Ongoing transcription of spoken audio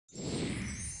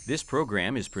This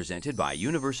program is presented by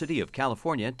University of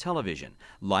California Television.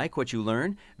 Like what you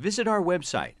learn? Visit our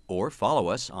website or follow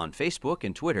us on Facebook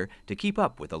and Twitter to keep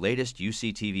up with the latest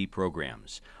UCTV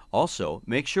programs. Also,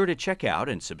 make sure to check out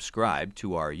and subscribe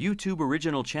to our YouTube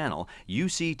original channel,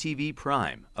 UCTV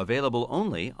Prime, available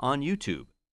only on YouTube.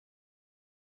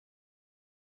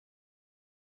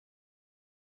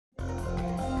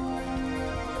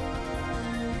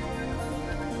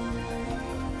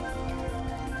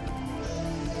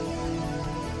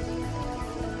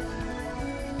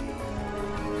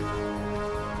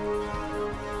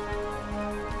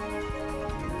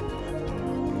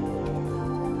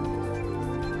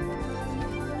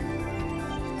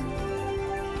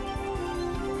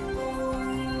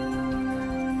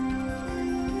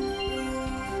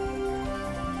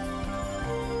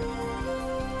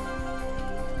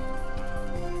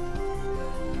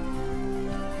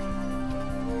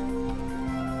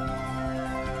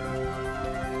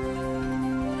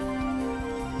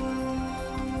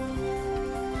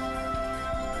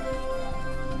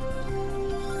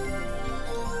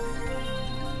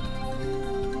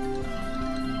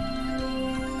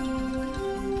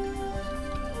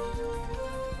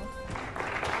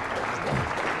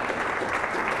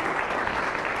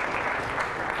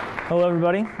 Hello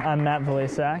everybody, I'm Matt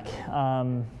Vlasach.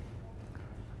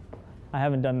 I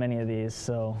haven't done many of these,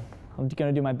 so I'm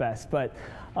going to do my best. But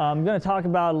I'm going to talk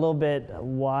about a little bit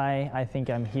why I think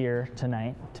I'm here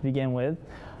tonight to begin with.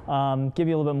 Give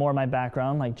you a little bit more of my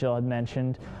background, like Jill had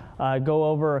mentioned. Go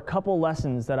over a couple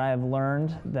lessons that I have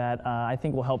learned that I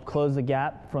think will help close the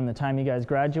gap from the time you guys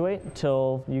graduate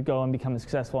till you go and become a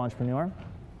successful entrepreneur.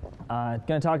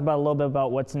 Going to talk about a little bit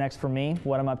about what's next for me,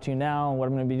 what I'm up to now, what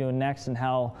I'm going to be doing next, and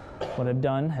how what I've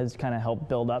done has kind of helped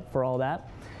build up for all that.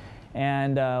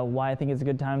 And why I think it's a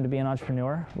good time to be an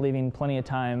entrepreneur, leaving plenty of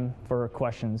time for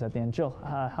questions at the end. Jill,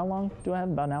 how long do I have?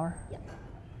 About an hour? Yep.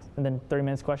 And then 30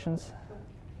 minutes questions?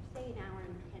 Say an hour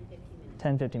and 10, 15 minutes.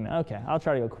 10, 15 minutes. Okay, I'll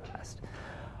try to go fast.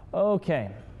 Okay,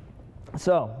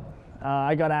 so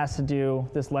I got asked to do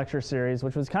this lecture series,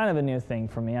 which was kind of a new thing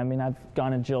for me. I mean, I've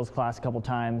gone to Jill's class a couple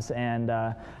times and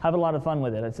have a lot of fun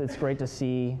with it. It's great to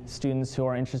see students who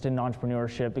are interested in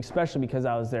entrepreneurship, especially because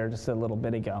I was there just a little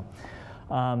bit ago.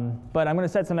 But I'm going to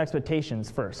set some expectations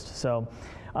first. So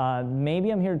maybe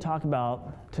I'm here to talk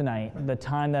about tonight the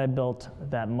time that I built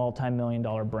that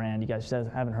multi-million-dollar brand you guys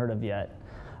just haven't heard of yet.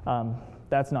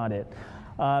 That's not it.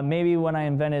 Maybe when I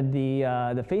invented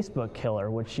the Facebook killer,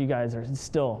 which you guys are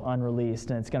still unreleased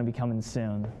and it's going to be coming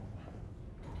soon.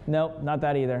 Nope, not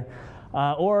that either.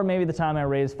 Or maybe the time I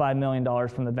raised $5 million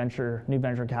from the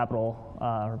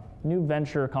new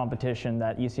venture competition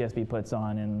that UCSB puts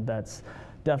on, and that's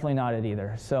definitely not it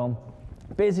either. So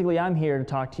basically I'm here to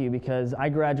talk to you because I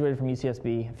graduated from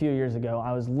UCSB a few years ago.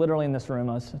 I was literally in this room.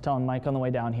 I was telling Mike on the way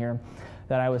down here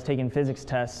that I was taking physics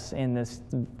tests in this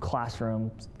classroom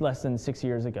less than 6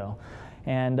 years ago.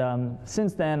 And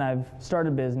since then, I've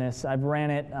started a business. I've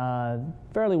ran it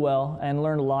fairly well and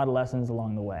learned a lot of lessons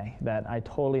along the way that I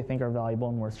totally think are valuable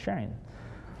and worth sharing.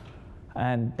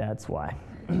 And that's why.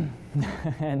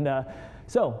 And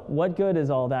so what good is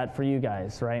all that for you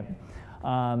guys, right?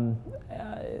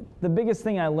 The biggest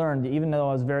thing I learned, even though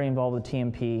I was very involved with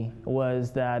TMP,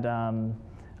 was that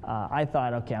I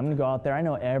thought, okay, I'm going to go out there. I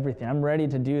know everything. I'm ready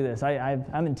to do this.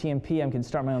 I'm in TMP. I can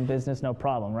start my own business, no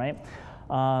problem, right?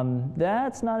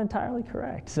 That's not entirely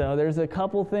correct. So there's a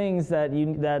couple things that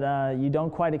you don't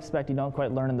quite expect, you don't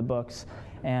quite learn in the books,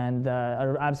 and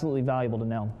are absolutely valuable to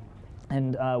know.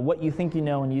 And what you think you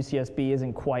know in UCSB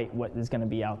isn't quite what is going to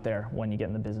be out there when you get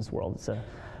in the business world. It's a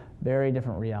very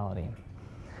different reality.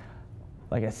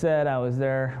 Like I said, I was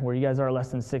there where you guys are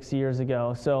less than 6 years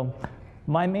ago. So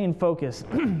my main focus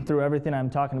through everything I'm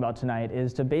talking about tonight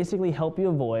is to basically help you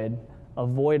avoid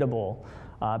avoidable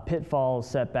pitfalls,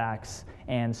 setbacks,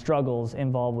 and struggles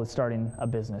involved with starting a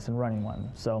business and running one.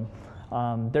 So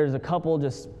there's a couple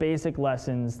just basic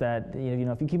lessons that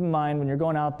if you keep in mind when you're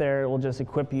going out there, it will just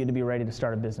equip you to be ready to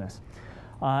start a business.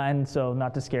 And so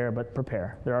not to scare, but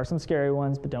prepare. There are some scary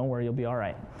ones, but don't worry, you'll be all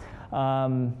right.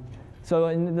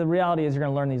 So the reality is you're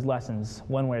going to learn these lessons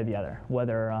one way or the other,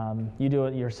 whether you do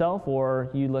it yourself or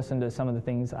you listen to some of the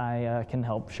things I can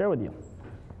help share with you.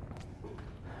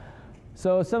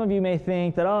 So some of you may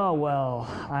think that, oh, well,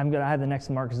 I have the next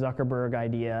Mark Zuckerberg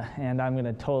idea, and I'm going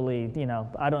to totally,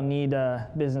 I don't need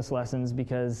business lessons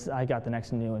because I got the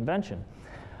next new invention.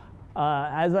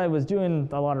 As I was doing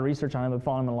a lot of research on him and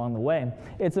following him along the way,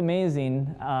 it's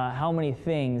amazing how many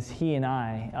things he and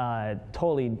I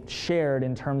totally shared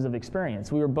in terms of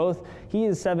experience. We were both, he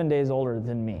is 7 days older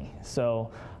than me,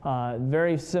 so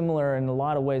very similar in a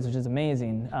lot of ways, which is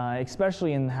amazing,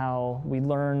 especially in how we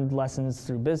learned lessons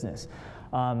through business.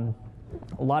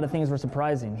 A lot of things were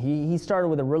surprising. He started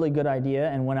with a really good idea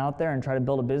and went out there and tried to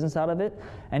build a business out of it,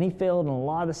 and he failed in a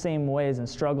lot of the same ways and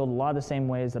struggled a lot of the same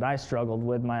ways that I struggled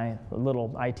with my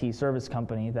little IT service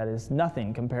company that is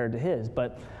nothing compared to his,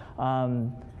 but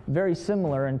very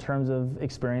similar in terms of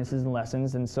experiences and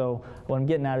lessons. And so what I'm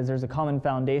getting at is there's a common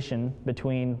foundation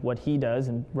between what he does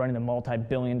and running a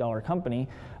multi-billion-dollar company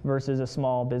versus a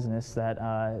small business that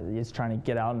is trying to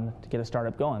get out and to get a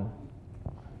startup going.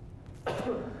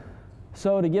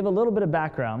 So to give a little bit of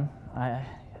background,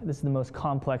 this is the most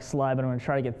complex slide, but I'm going to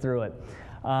try to get through it.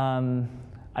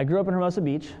 I grew up in Hermosa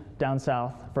Beach, down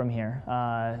south from here,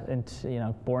 and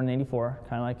born in '84,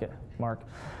 kind of like it, Mark.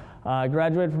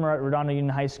 Graduated from Redondo Union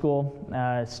High School,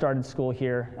 started school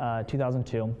here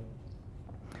 2002.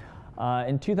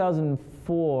 In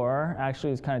 2004, actually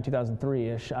it was kind of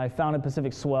 2003-ish, I founded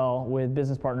Pacific Swell with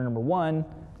business partner number one.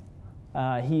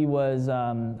 He was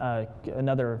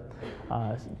another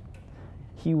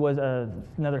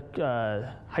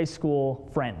high school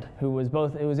friend who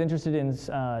was interested in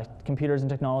computers and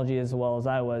technology as well as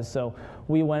I was. So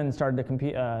we went and started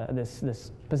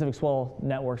this Pacific Swell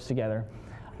Networks together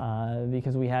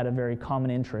because we had a very common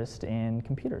interest in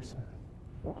computers.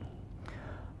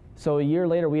 So a year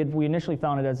later, we initially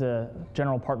founded as a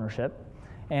general partnership,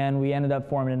 and we ended up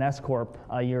forming an S-Corp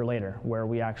a year later, where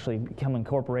we actually became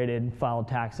incorporated, filed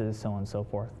taxes, so on and so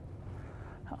forth.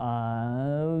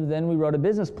 Then we wrote a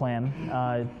business plan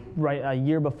right a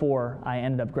year before I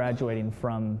ended up graduating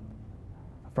from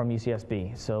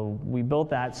UCSB. So we built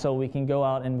that so we can go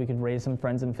out and we could raise some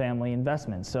friends and family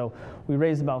investments. So we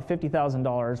raised about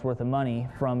 $50,000 worth of money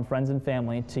from friends and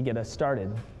family to get us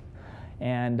started.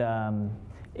 And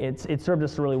it served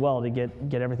us really well to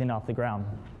get everything off the ground.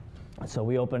 So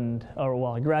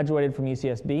I graduated from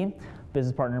UCSB,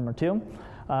 business partner number two.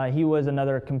 He was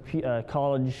another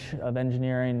College of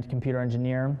Engineering, computer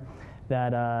engineer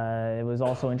that was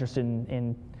also interested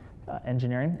in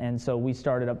engineering, and so we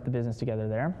started up the business together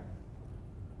there.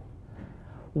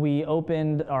 We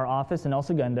opened our office in El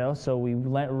Segundo, so we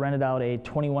rented out a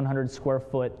 2,100 square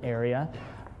foot area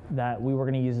that we were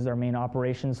going to use as our main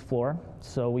operations floor.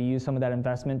 So we used some of that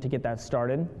investment to get that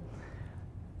started.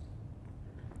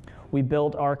 We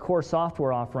built our core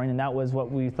software offering, and that was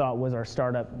what we thought was our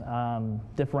startup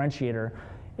differentiator.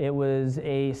 It was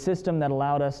a system that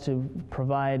allowed us to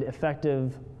provide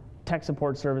effective tech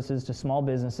support services to small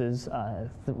businesses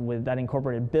that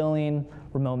incorporated billing,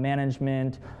 remote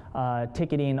management,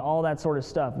 ticketing, all that sort of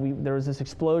stuff. There was this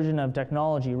explosion of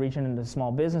technology reaching into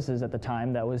small businesses at the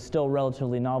time that was still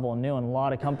relatively novel and new, and a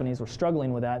lot of companies were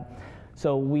struggling with that.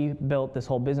 So we built this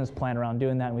whole business plan around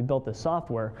doing that, and we built this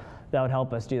software that would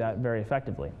help us do that very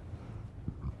effectively.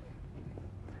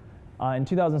 In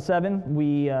 2007,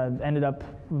 we ended up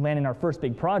landing our first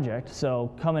big project.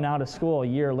 So coming out of school a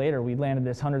year later, we landed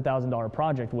this $100,000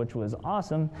 project, which was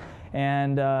awesome.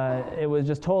 And it was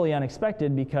just totally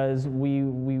unexpected because we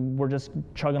were just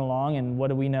chugging along, and what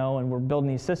do we know? And we're building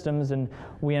these systems, and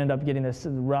we ended up getting this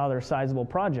rather sizable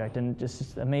project, and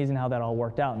just amazing how that all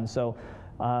worked out. And so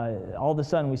all of a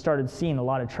sudden, we started seeing a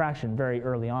lot of traction very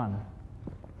early on.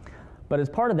 But as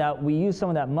part of that, we used some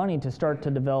of that money to start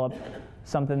to develop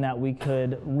something that we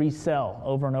could resell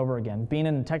over and over again. Being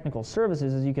in technical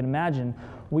services, as you can imagine,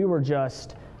 we were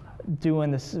just doing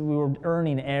this, we were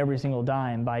earning every single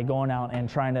dime by going out and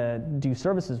trying to do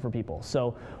services for people.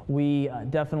 So we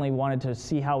definitely wanted to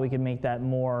see how we could make that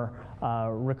more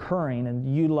recurring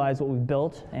and utilize what we've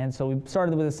built. And so we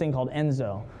started with this thing called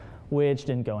Enzo, which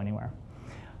didn't go anywhere.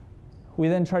 We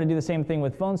then tried to do the same thing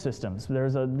with phone systems.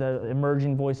 The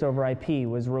emerging voice over IP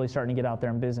was really starting to get out there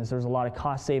in business. There was a lot of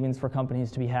cost savings for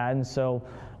companies to be had, and so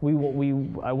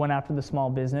I went after the small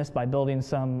business by building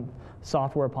some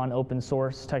software upon open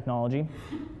source technology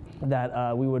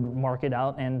that we would market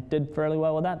out, and did fairly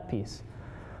well with that piece.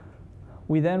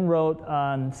 We then wrote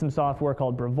some software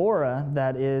called Bravura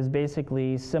that is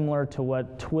basically similar to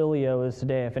what Twilio is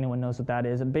today, if anyone knows what that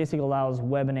is. It basically allows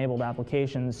web-enabled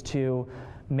applications to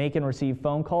make and receive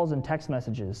phone calls and text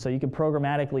messages. So you can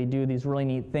programmatically do these really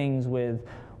neat things with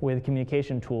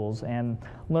communication tools, and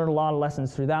learn a lot of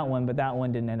lessons through that one, but that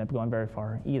one didn't end up going very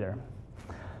far either.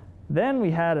 Then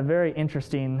we had a very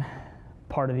interesting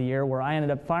part of the year where I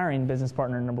ended up firing business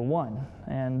partner number one,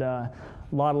 and a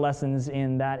lot of lessons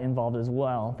in that involved as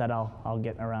well that I'll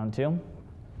get around to.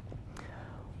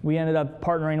 We ended up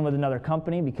partnering with another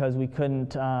company because we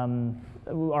couldn't,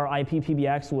 our IP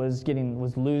PBX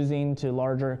was losing to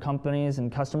larger companies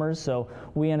and customers, so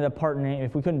we ended up partnering.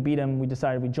 If we couldn't beat them, we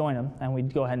decided we'd join them, and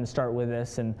we'd go ahead and start with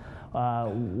this, and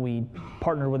we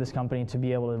partnered with this company to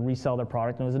be able to resell their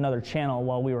product, and it was another channel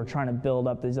while we were trying to build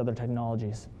up these other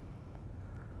technologies.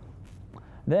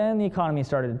 Then the economy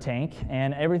started to tank,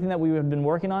 and everything that we had been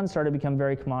working on started to become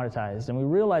very commoditized. And we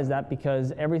realized that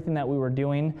because everything that we were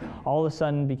doing all of a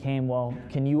sudden became, well,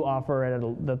 can you offer it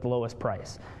at the lowest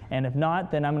price? And if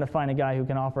not, then I'm going to find a guy who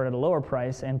can offer it at a lower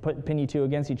price and pin you two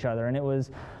against each other. And it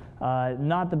was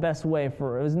not the best it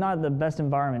was not the best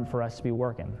environment for us to be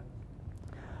working.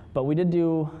 But we did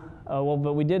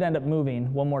we did end up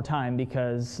moving one more time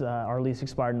because our lease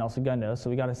expired in El Segundo. So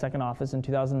we got a second office in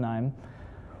 2009.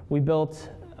 We built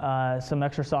some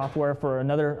extra software for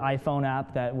another iPhone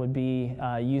app that would be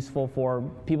useful for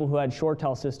people who had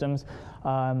ShoreTel systems.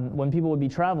 When people would be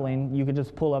traveling, you could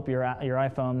just pull up your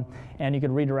iPhone and you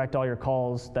could redirect all your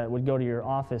calls that would go to your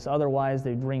office. Otherwise,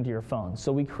 they'd ring to your phone.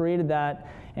 So we created that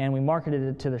and we marketed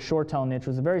it to the ShoreTel niche. It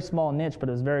was a very small niche, but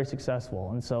it was very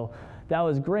successful. And so that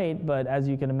was great, but as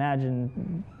you can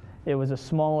imagine, it was a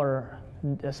smaller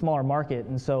market,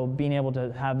 and so being able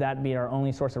to have that be our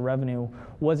only source of revenue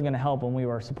wasn't going to help when we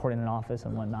were supporting an office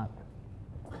and whatnot.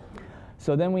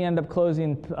 So then we ended up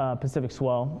closing Pacific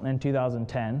Swell in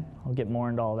 2010. I'll get more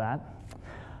into all that.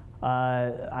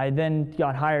 I then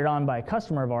got hired on by a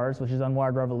customer of ours, which is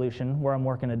Unwired Revolution, where I'm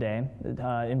working today,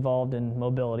 involved in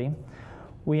mobility.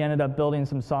 We ended up building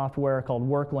some software called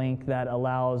WorkLink that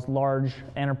allows large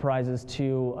enterprises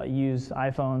to use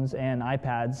iPhones and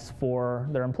iPads for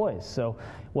their employees. So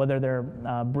whether they're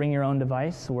bring your own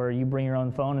device, where you bring your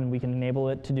own phone and we can enable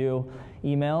it to do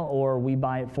email, or we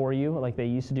buy it for you like they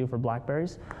used to do for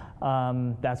BlackBerries,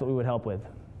 that's what we would help with.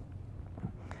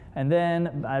 And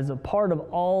then as a part of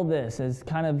all this is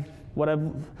kind of what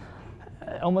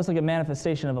almost like a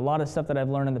manifestation of a lot of stuff that I've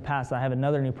learned in the past. I have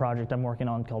another new project I'm working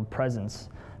on called Presence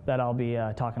that I'll be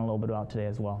talking a little bit about today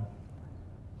as well.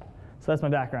 So that's my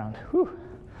background. Whew.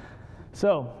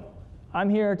 So I'm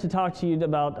here to talk to you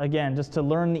about, again, just to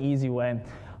learn the easy way.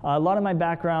 A lot of my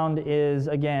background is,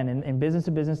 again, in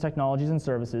business-to-business technologies and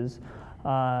services.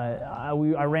 I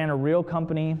ran a real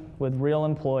company with real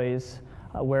employees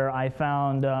where I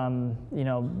found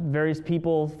various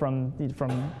people from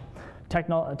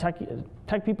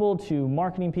tech people to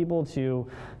marketing people to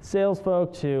sales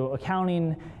folk to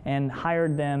accounting, and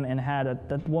hired them and had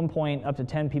at one point up to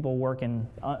 10 people working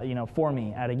for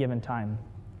me at a given time.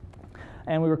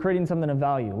 And we were creating something of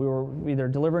value. We were either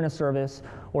delivering a service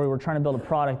or we were trying to build a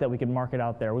product that we could market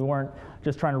out there. We weren't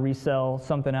just trying to resell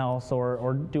something else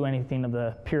or do anything of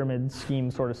the pyramid scheme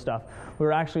sort of stuff. We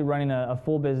were actually running a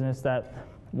full business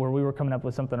where we were coming up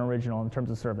with something original in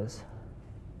terms of service.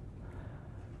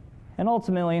 And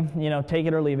ultimately, take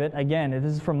it or leave it. Again, this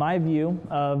is from my view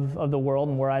of the world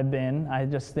and where I've been. I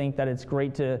just think that it's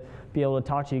great to be able to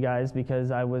talk to you guys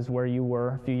because I was where you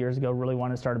were a few years ago, really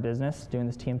wanted to start a business, doing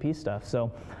this TMP stuff.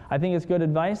 So I think it's good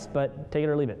advice, but take it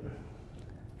or leave it.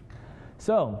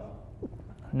 So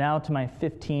now to my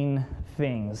 15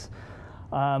 things.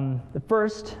 The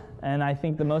first, and I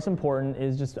think the most important,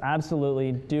 is just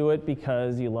absolutely do it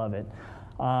because you love it.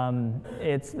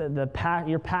 It's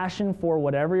your passion for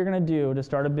whatever you're going to do to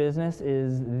start a business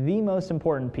is the most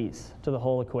important piece to the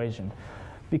whole equation,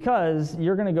 because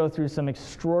you're going to go through some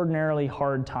extraordinarily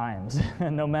hard times,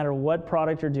 no matter what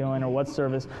product you're doing or what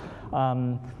service,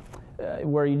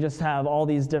 where you just have all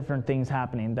these different things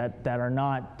happening that are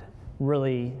not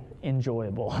really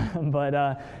enjoyable.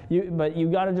 But you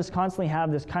got to just constantly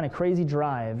have this kind of crazy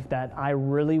drive that I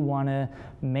really want to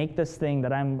make this thing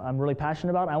that I'm really passionate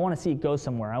about. I want to see it go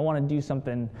somewhere. I want to do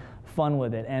something fun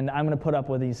with it, and I'm going to put up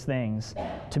with these things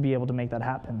to be able to make that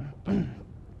happen.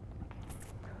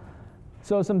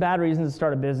 So some bad reasons to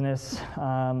start a business,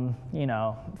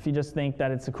 if you just think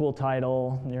that it's a cool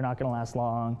title, you're not going to last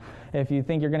long. If you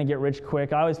think you're going to get rich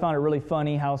quick, I always found it really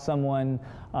funny how someone,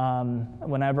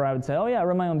 whenever I would say, oh yeah, I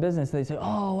run my own business, they say,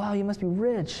 oh wow, you must be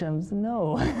rich. And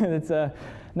no, it's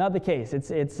not the case. It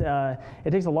takes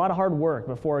a lot of hard work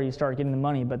before you start getting the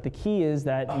money, but the key is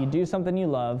that you do something you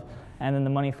love, and then the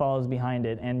money follows behind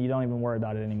it, and you don't even worry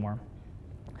about it anymore.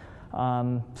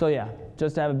 So yeah,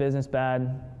 just to have a business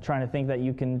bad, trying to think that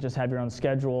you can just have your own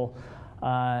schedule.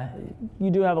 You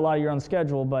do have a lot of your own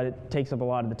schedule, but it takes up a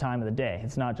lot of the time of the day.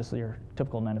 It's not just your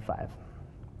typical 9 to 5.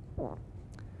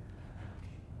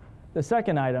 The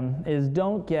second item is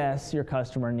don't guess your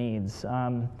customer needs.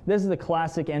 This is a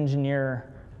classic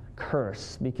engineer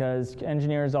curse, because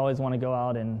engineers always want to go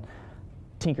out and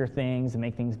tinker things and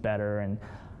make things better. And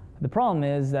The problem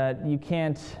is that you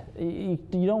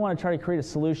don't want to try to create a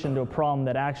solution to a problem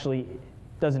that actually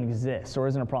doesn't exist or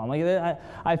isn't a problem. Like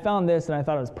I found this and I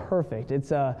thought it was perfect.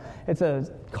 It's a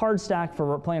card stack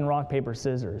for playing rock, paper,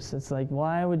 scissors. It's like,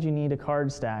 why would you need a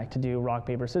card stack to do rock,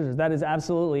 paper, scissors? That is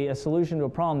absolutely a solution to a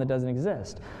problem that doesn't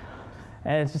exist.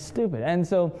 And it's just stupid. And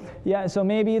so, yeah, so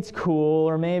maybe it's cool,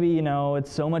 or maybe, you know,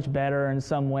 it's so much better in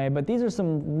some way, but these are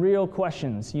some real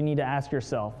questions you need to ask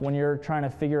yourself when you're trying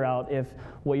to figure out if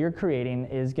what you're creating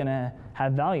is going to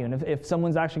have value, and if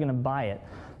someone's actually going to buy it.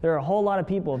 There are a whole lot of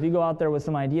people, if you go out there with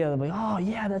some idea, they'll be like, oh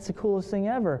yeah, that's the coolest thing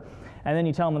ever. And then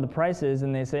you tell them what the price is,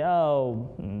 and they say, oh,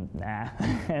 nah.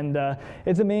 And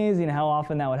it's amazing how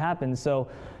often that would happen. So,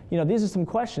 you know, these are some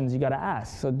questions you got to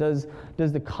ask. So does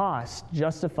the cost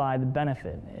justify the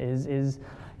benefit? Is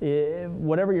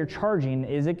whatever you're charging,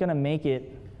 is it going to make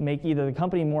either the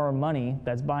company more money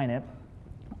that's buying it,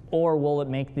 or will it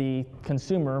make the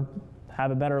consumer have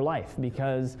a better life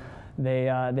because they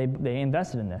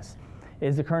invested in this?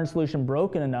 Is the current solution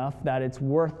broken enough that it's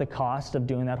worth the cost of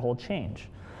doing that whole change?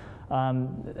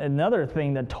 Another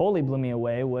thing that totally blew me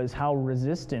away was how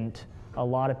resistant a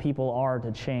lot of people are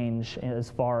to change as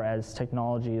far as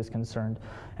technology is concerned,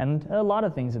 and a lot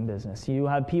of things in business. You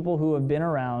have people who have been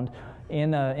around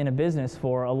in a business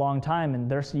for a long time, and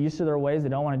they're used to their ways. They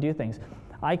don't want to do things.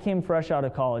 I came fresh out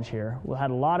of college here. We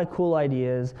had a lot of cool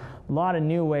ideas, a lot of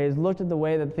new ways, looked at the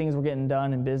way that things were getting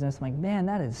done in business. I'm like, man,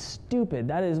 that is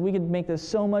stupid. We could make this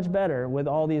so much better with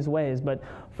all these ways. But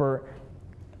for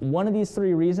one of these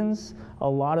three reasons, a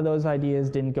lot of those ideas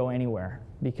didn't go anywhere,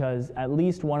 because at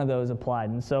least one of those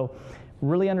applied. And so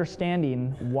really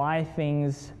understanding why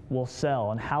things will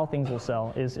sell and how things will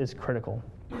sell is critical.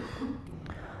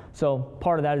 So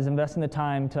part of that is investing the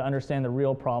time to understand the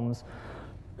real problems.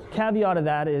 Caveat of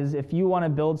that is, if you want to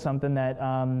build something that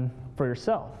for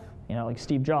yourself, you know, like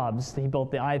Steve Jobs, he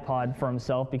built the iPod for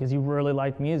himself because he really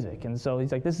liked music. And so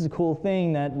he's like, this is a cool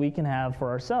thing that we can have for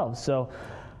ourselves. So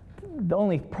the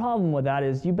only problem with that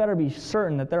is you better be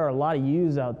certain that there are a lot of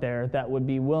yous out there that would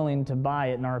be willing to buy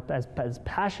it and are as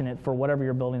passionate for whatever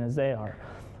you're building as they are.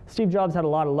 Steve Jobs had a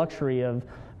lot of luxury of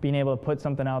being able to put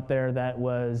something out there that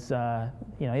was,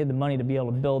 you know, he had the money to be able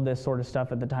to build this sort of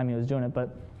stuff at the time he was doing it.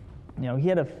 But, you know, he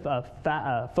had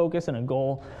a focus and a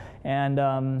goal,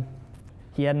 and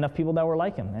he had enough people that were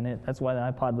like him, and that's why the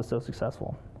iPod was so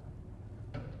successful.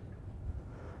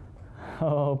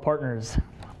 Oh, partners.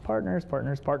 Partners,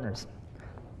 partners, partners.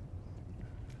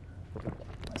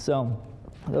 So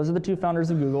those are the two founders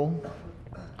of Google.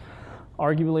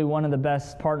 Arguably one of the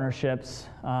best partnerships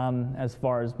as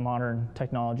far as modern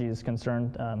technology is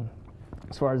concerned,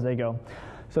 as far as they go.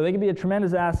 So they could be a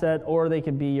tremendous asset, or they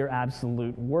could be your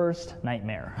absolute worst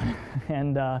nightmare.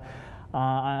 And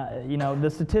you know, the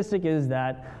statistic is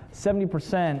that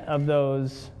 70% of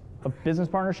those business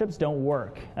partnerships don't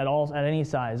work at all, at any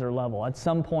size or level. At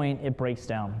some point, it breaks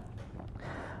down.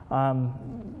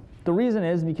 The reason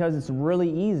is because it's really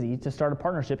easy to start a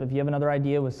partnership if you have another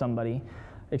idea with somebody,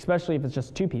 especially if it's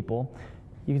just two people.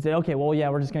 You can say, okay, well, yeah,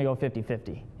 we're just going to go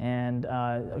 50-50. And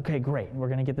okay, great, we're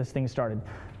going to get this thing started.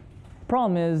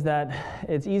 Problem is that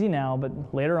it's easy now, but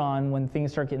later on, when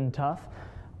things start getting tough,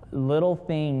 little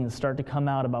things start to come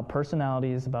out about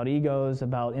personalities, about egos,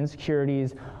 about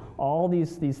insecurities, all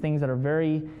these things that are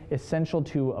very essential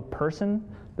to a person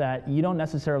that you don't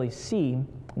necessarily see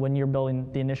when you're building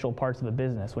the initial parts of a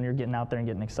business, when you're getting out there and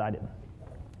getting excited.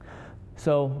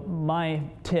 So my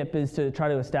tip is to try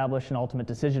to establish an ultimate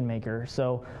decision maker.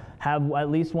 So have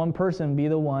at least one person be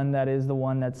the one that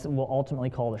will ultimately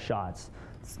call the shots.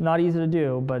 It's not easy to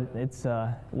do, but it's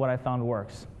what I found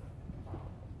works.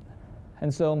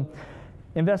 And so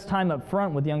invest time up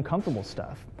front with the uncomfortable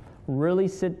stuff. Really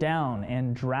sit down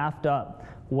and draft up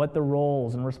what the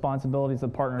roles and responsibilities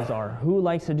of partners are. Who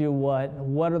likes to do what?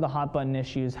 What are the hot button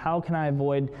issues? How can I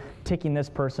avoid ticking this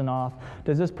person off?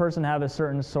 Does this person have a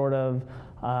certain sort of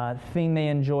thing they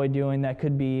enjoy doing that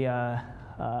could be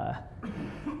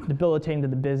debilitating to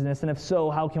the business? And if so,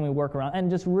 how can we work around?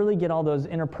 And just really get all those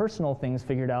interpersonal things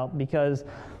figured out, because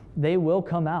they will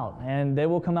come out, and they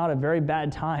will come out at very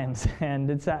bad times. And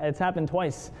it's happened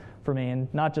twice for me,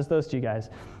 and not just those two guys.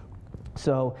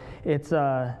 So it's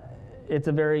a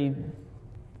very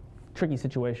tricky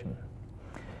situation.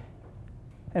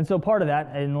 And so part of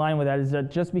that, in line with that, is that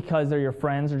just because they're your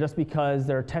friends, or just because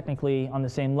they're technically on the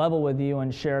same level with you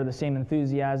and share the same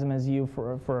enthusiasm as you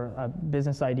for a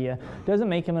business idea, doesn't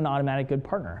make them an automatic good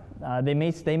partner. They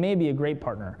may be a great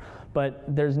partner, but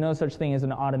there's no such thing as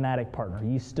an automatic partner.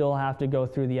 You still have to go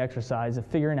through the exercise of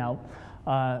figuring out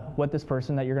what this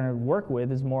person that you're going to work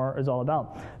with is all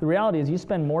about. The reality is you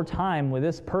spend more time with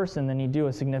this person than you do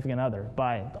a significant other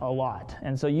by a lot.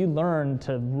 And so you learn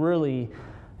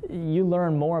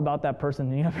more about that person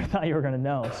than you ever thought you were going to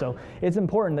know. So it's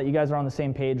important that you guys are on the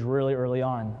same page really early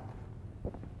on.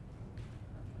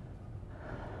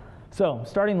 So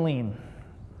starting lean.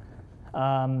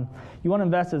 You want to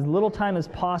invest as little time as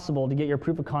possible to get your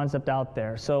proof of concept out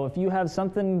there. So if you have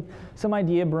some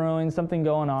idea brewing, something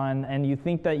going on, and you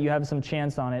think that you have some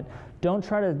chance on it, don't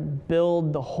try to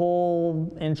build the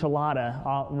whole enchilada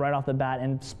right off the bat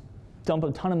and dump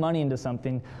a ton of money into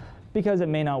something, because it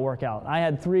may not work out. I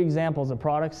had 3 examples of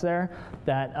products there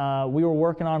that we were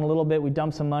working on a little bit, we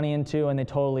dumped some money into, and they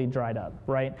totally dried up,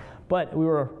 right? But we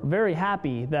were very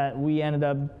happy that we ended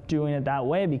up doing it that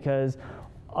way, because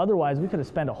otherwise we could have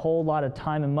spent a whole lot of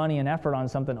time and money and effort on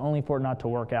something only for it not to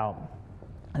work out.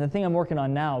 And the thing I'm working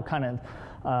on now,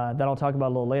 that I'll talk about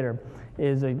a little later,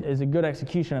 is a good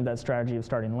execution of that strategy of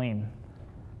starting lean.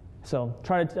 So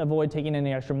try to avoid taking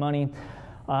any extra money.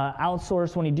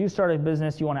 Outsource. When you do start a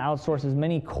business, you want to outsource as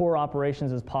many core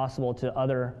operations as possible to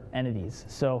other entities.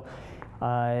 So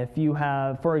if you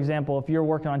have, for example, if you're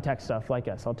working on tech stuff like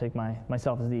us, I'll take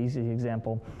myself as the easy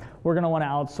example, we're going to want to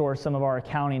outsource some of our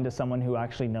accounting to someone who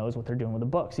actually knows what they're doing with the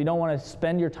books. You don't want to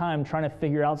spend your time trying to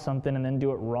figure out something and then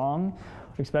do it wrong,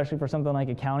 especially for something like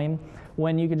accounting,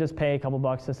 when you could just pay a couple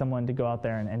bucks to someone to go out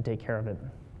there and take care of it.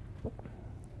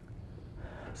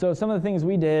 So some of the things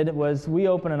we did was we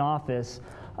opened an office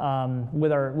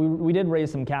we did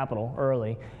raise some capital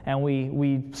early, and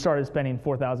we started spending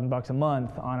 $4,000 a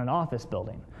month on an office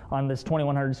building on this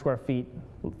 2,100 square feet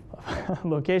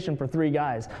location for 3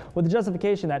 guys, with the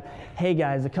justification that, hey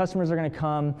guys, the customers are going to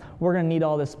come, we're going to need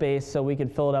all this space so we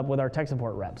could fill it up with our tech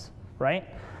support reps, right?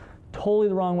 Totally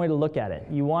the wrong way to look at it.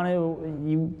 You want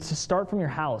to start from your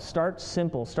house, start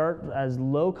simple, start as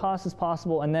low cost as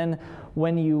possible, and then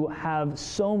when you have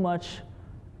so much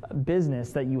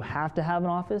business that you have to have an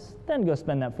office, then go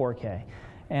spend that $4K.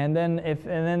 And then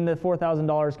the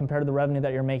 $4,000 compared to the revenue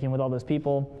that you're making with all those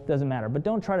people doesn't matter. But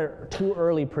don't try to too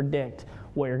early predict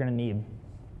what you're going to need.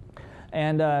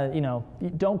 And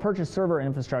don't purchase server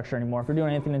infrastructure anymore. If you're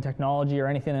doing anything in technology or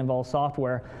anything that involves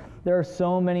software, there are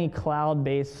so many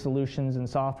cloud-based solutions and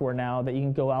software now that you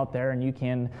can go out there and you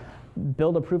can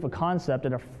build a proof of concept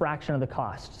at a fraction of the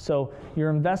cost. So your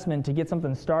investment to get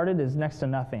something started is next to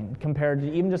nothing compared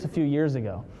to even just a few years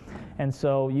ago. And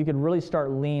so you could really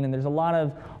start lean, and there's a lot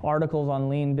of articles on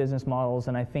lean business models,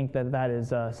 and I think that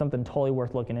is something totally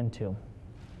worth looking into.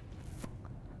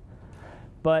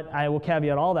 But I will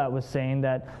caveat all that with saying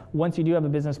that once you do have a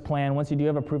business plan, once you do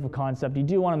have a proof of concept, you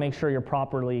do want to make sure you're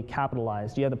properly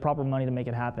capitalized. You have the proper money to make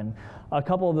it happen. A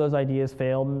couple of those ideas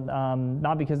failed,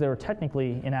 not because they were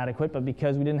technically inadequate, but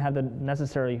because we didn't have the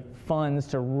necessary funds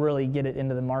to really get it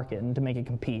into the market and to make it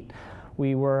compete.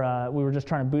 We were just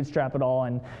trying to bootstrap it all,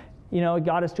 and it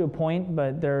got us to a point,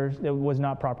 but it was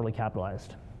not properly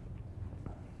capitalized.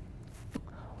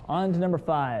 On to number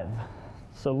 5.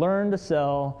 So learn to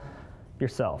sell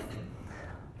yourself.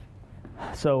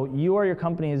 So you are your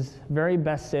company's very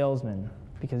best salesman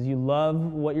because you love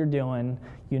what you're doing,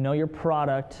 you know your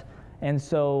product, and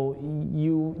so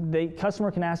the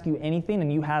customer can ask you anything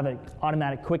and you have an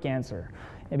automatic quick answer,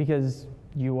 and because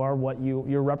you are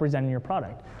you're representing your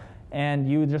product, and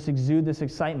you just exude this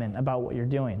excitement about what you're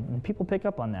doing, and people pick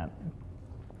up on that.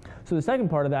 So the second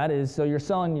part of that is, so you're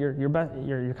selling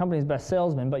your company's best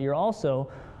salesman, but you're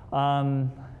also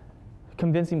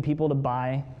convincing people to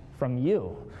buy from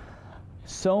you.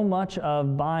 So much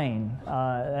of buying,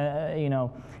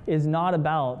 is not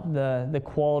about the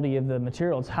quality of the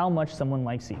material. It's how much someone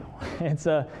likes you. It's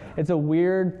a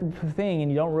weird thing,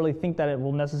 and you don't really think that it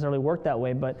will necessarily work that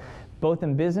way. But both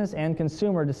in business and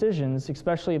consumer decisions,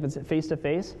 especially if it's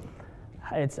face-to-face,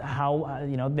 it's how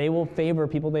they will favor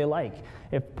people they like.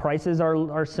 If prices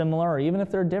are similar, or even if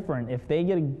they're different, if they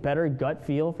get a better gut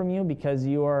feel from you because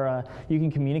you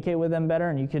can communicate with them better,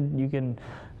 and you can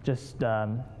just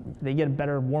they get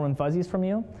better warm and fuzzies from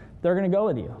you, they're going to go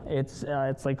with you.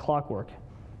 It's like clockwork.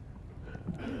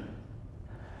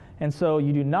 And so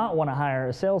you do not want to hire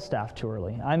a sales staff too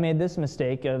early. I made this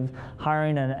mistake of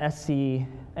hiring an SC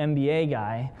MBA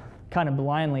guy kind of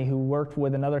blindly, who worked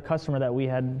with another customer that we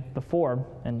had before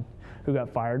and who got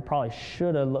fired. Probably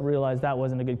should have realized that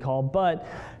wasn't a good call, but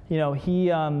he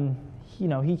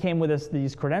came with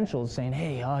these credentials saying,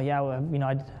 hey, I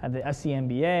have the SC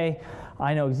MBA.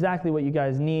 I know exactly what you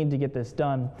guys need to get this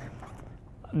done.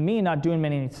 Me not doing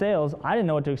many sales, I didn't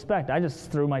know what to expect. I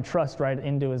just threw my trust right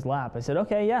into his lap. I said,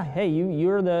 okay, yeah, hey,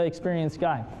 you're the experienced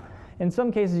guy. In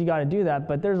some cases, you got to do that,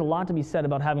 but there's a lot to be said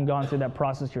about having gone through that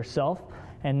process yourself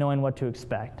and knowing what to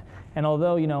expect. And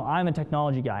although, I'm a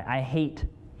technology guy, I hate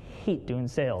doing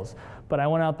sales, but I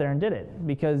went out there and did it,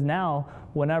 because now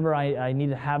whenever I need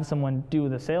to have someone do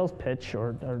the sales pitch,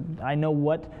 or I know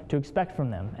what to expect from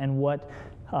them, and what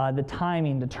the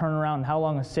timing to turn around, and how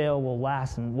long a sale will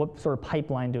last, and what sort of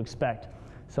pipeline to expect,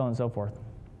 so on and so forth.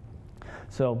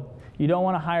 So you don't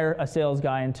want to hire a sales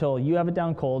guy until you have it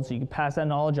down cold, so you can pass that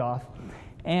knowledge off,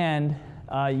 and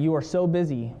you are so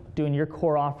busy doing your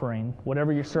core offering,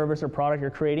 whatever your service or product you're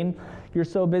creating, you're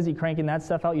so busy cranking that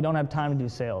stuff out, you don't have time to do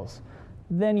sales.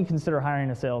 Then you consider hiring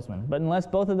a salesman. But unless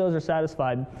both of those are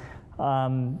satisfied,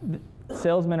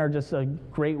 salesmen are just a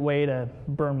great way to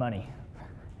burn money.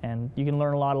 And you can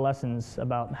learn a lot of lessons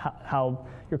about how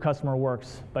your customer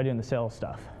works by doing the sales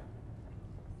stuff.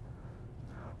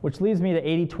 Which leads me to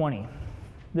 80-20.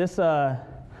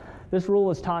 This rule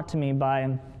was taught to me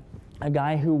by a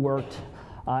guy who worked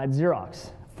at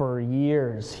Xerox for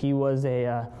years. He was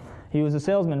a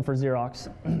salesman for Xerox,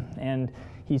 and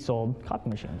he sold copy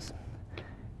machines.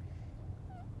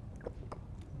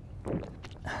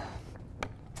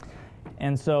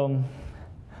 And so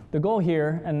the goal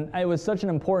here, and it was such an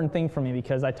important thing for me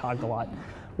because I talked a lot,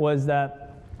 was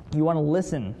that you want to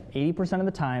listen 80% of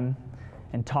the time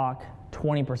and talk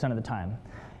 20% of the time.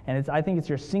 And I think it's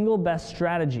your single best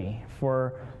strategy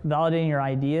for validating your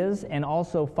ideas and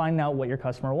also finding out what your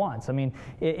customer wants. I mean,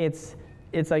 it's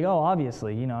like, oh,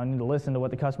 obviously, I need to listen to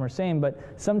what the customer's saying, but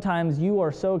sometimes you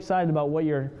are so excited about what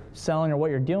you're selling or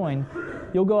what you're doing,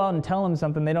 you'll go out and tell them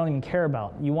something they don't even care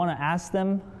about. You want to ask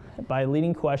them, by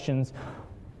leading questions,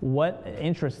 what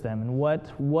interests them and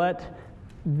what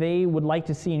they would like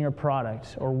to see in your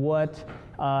product, or what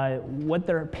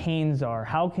their pains are.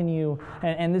 How can you,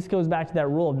 and this goes back to that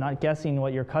rule of not guessing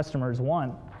what your customers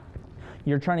want.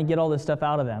 You're trying to get all this stuff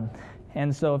out of them.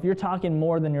 And so if you're talking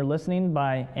more than you're listening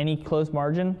by any close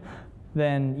margin,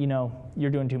 then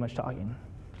you're doing too much talking.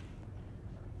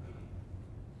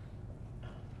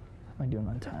 How am I doing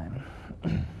on time?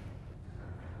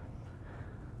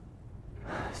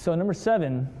 So number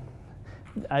 7,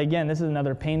 again, this is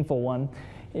another painful one,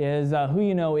 is who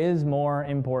you know is more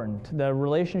important. The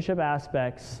relationship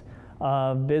aspects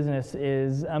of business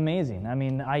is amazing. I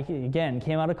mean, I, again,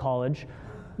 came out of college,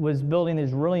 was building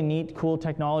these really neat, cool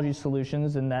technology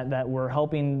solutions, and that were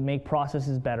helping make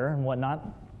processes better and whatnot.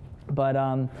 But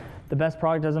the best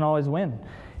product doesn't always win.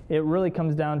 It really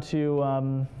comes down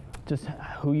to just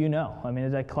who you know. I mean,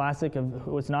 it's that classic of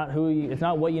it's not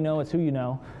what you know, it's who you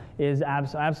know, is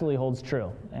absolutely holds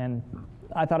true. And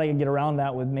I thought I could get around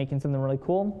that with making something really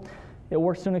cool. It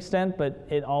works to an extent, but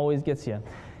it always gets you.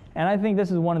 And I think this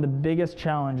is one of the biggest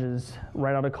challenges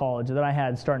right out of college that I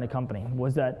had starting a company,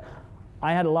 was that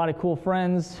I had a lot of cool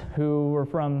friends who were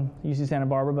from UC Santa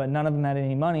Barbara, but none of them had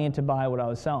any money to buy what I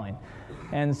was selling.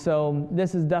 And so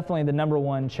this is definitely the number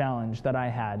one challenge that I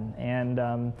had.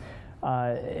 And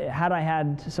had I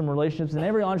had some relationships, and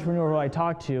every entrepreneur who I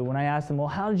talked to, when I asked them, well,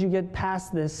 how did you get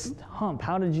past this hump?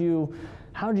 How did you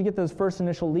get those first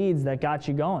initial leads that got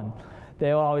you going?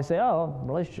 They will always say, oh,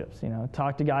 relationships.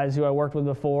 Talk to guys who I worked with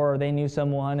before, or they knew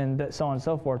someone, and so on and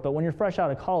so forth. But when you're fresh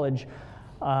out of college,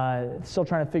 still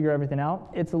trying to figure everything out,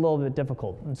 it's a little bit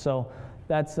difficult. And so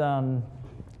that's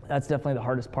definitely the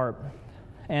hardest part.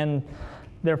 And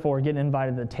therefore, getting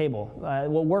invited to the table.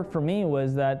 What worked for me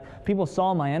was that people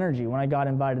saw my energy when I got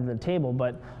invited to the table,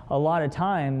 but a lot of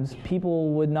times people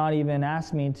would not even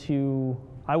ask me to,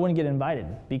 I wouldn't get invited,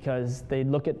 because they'd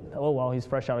look at, oh, well, he's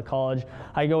fresh out of college.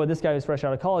 I go with this guy who's fresh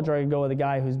out of college, or I go with a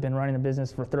guy who's been running a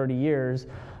business for 30 years,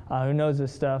 who knows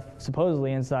this stuff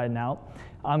supposedly inside and out.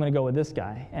 I'm going to go with this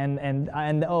guy, and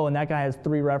that guy has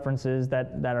 3 references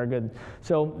that are good.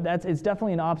 So it's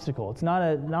definitely an obstacle. It's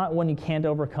not one you can't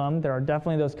overcome. There are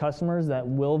definitely those customers that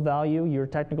will value your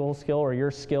technical skill, or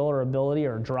your skill or ability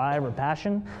or drive or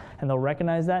passion, and they'll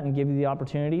recognize that and give you the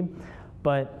opportunity.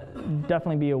 But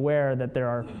definitely be aware that there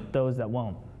are those that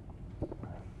won't.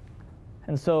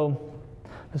 And so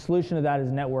the solution to that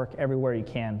is network everywhere you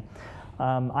can.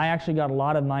 I actually got a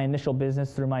lot of my initial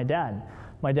business through my dad.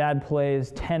 My dad plays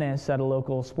tennis at a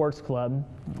local sports club,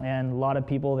 and a lot of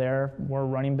people there were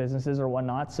running businesses or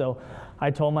whatnot. So I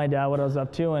told my dad what I was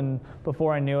up to, and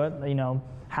before I knew it,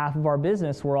 half of our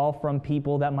business were all from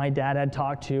people that my dad had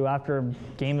talked to after a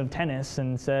game of tennis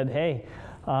and said, hey,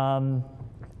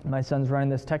 my son's running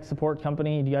this tech support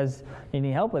company. Do you guys need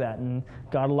any help with that? And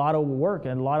got a lot of work,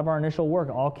 and a lot of our initial work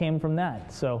all came from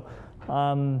that. So,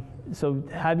 so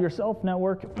have yourself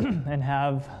network and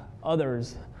have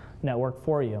others network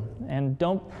for you. And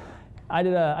I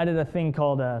did a thing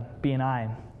called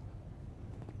BNI.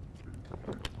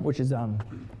 which is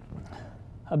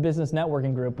a business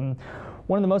networking group. And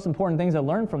one of the most important things I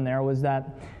learned from there was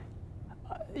that,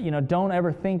 don't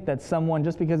ever think that someone,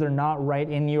 just because they're not right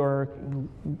in your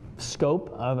scope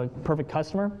of a perfect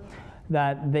customer,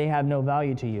 that they have no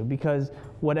value to you. Because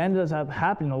what ends up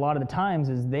happening a lot of the times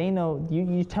is they know,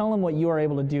 you tell them what you are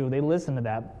able to do, they listen to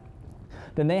that.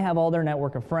 Then they have all their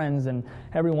network of friends, and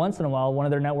every once in a while, one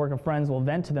of their network of friends will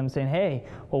vent to them saying, hey,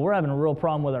 well, we're having a real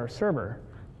problem with our server.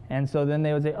 And so then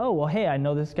they would say, oh, well, hey, I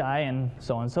know this guy, and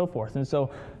so on and so forth. And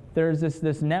so there's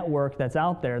this network that's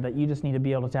out there that you just need to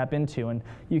be able to tap into. And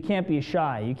you can't be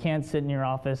shy. You can't sit in your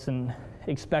office and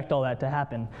expect all that to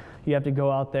happen. You have to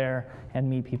go out there and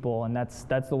meet people, and that's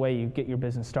the way you get your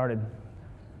business started.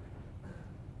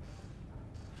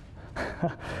 You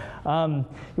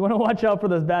want to watch out for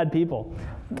those bad people.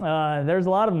 There's a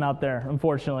lot of them out there,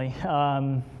 unfortunately.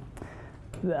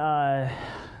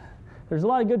 There's a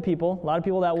lot of good people, a lot of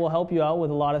people that will help you out with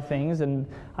a lot of things, and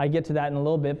I get to that in a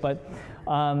little bit, but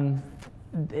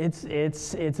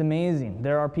it's amazing.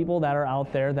 There are people that are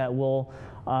out there that will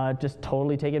just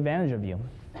totally take advantage of you.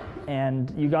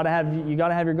 And you gotta have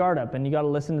your guard up, and you gotta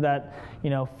listen to that,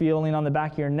 feeling on the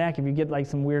back of your neck. If you get like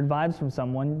some weird vibes from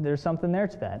someone, there's something there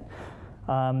to that.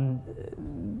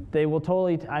 They will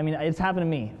totally, it's happened to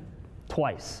me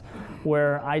twice,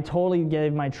 where I totally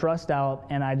gave my trust out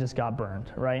and I just got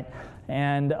burned, right?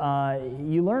 And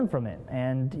you learn from it,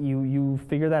 and you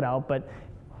figure that out, but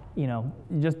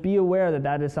just be aware that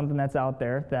that is something that's out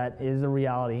there, that is a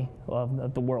reality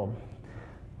of the world.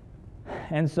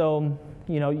 And so,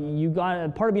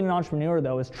 part of being an entrepreneur,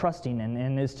 though, is trusting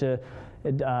and is to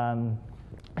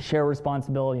share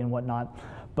responsibility and whatnot.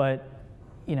 But,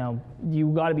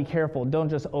 you got to be careful. Don't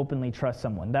just openly trust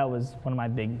someone. That was one of my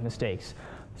big mistakes.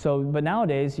 So, but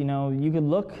nowadays, you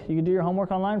could do your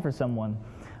homework online for someone.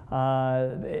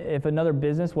 If another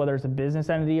business, whether it's a business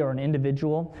entity or an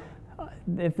individual,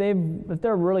 if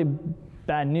they're really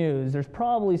bad news, there's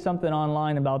probably something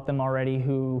online about them already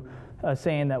who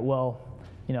saying that, well,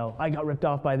 I got ripped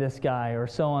off by this guy, or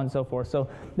so on and so forth. So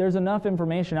there's enough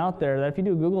information out there that if you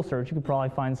do a Google search, you could probably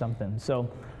find something. So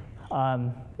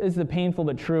this is a painful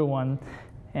but true one,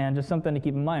 and just something to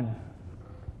keep in mind.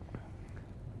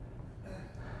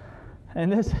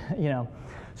 And this,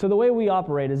 so the way we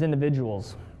operate as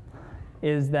individuals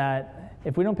is that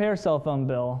if we don't pay our cell phone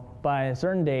bill by a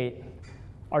certain date,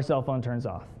 our cell phone turns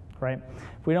off, right?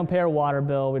 If we don't pay our water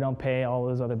bill, we don't pay all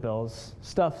those other bills,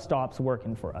 stuff stops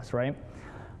working for us, right?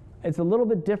 It's a little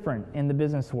bit different in the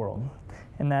business world,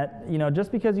 in that,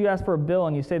 just because you ask for a bill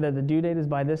and you say that the due date is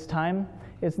by this time,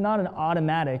 it's not an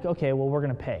automatic, okay, well, we're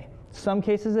going to pay. Some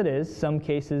cases it is, some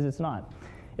cases it's not.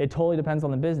 It totally depends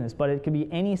on the business, but it could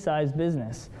be any size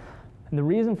business. And the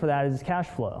reason for that is cash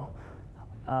flow.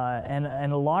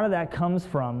 And a lot of that comes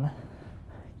from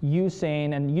you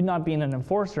saying, and you not being an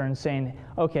enforcer and saying,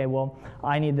 okay, well,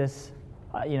 I need this.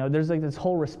 There's like this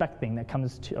whole respect thing that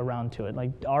comes around to it.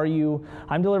 Like,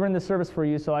 I'm delivering this service for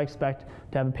you, so I expect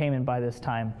to have a payment by this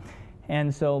time.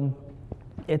 And so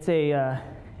it's a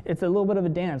little bit of a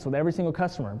dance with every single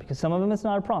customer, because some of them it's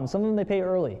not a problem. Some of them they pay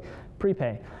early,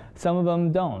 prepay. Some of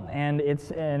them don't, and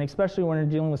especially when you're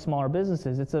dealing with smaller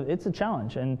businesses, it's a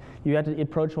challenge, and you have to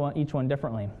approach each one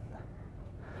differently.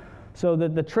 So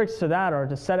the tricks to that are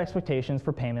to set expectations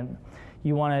for payment.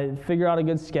 You want to figure out a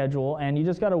good schedule, and you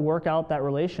just got to work out that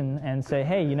relation and say,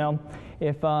 hey,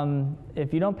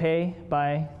 if you don't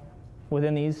pay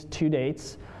within these 2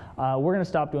 dates, we're going to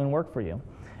stop doing work for you.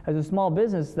 As a small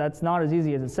business, that's not as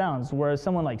easy as it sounds. Whereas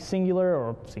someone like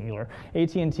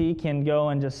AT&T can go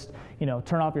and just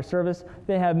turn off your service.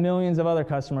 They have millions of other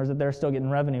customers that they're still getting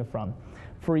revenue from.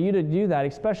 For you to do that,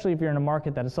 especially if you're in a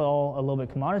market that is all a little bit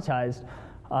commoditized,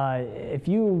 if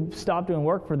you stop doing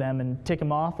work for them and tick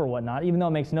them off or whatnot, even though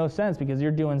it makes no sense because you're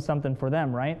doing something for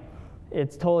them, right?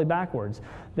 It's totally backwards.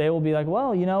 They will be like,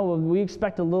 well, we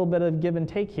expect a little bit of give and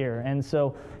take here. And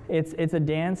so it's a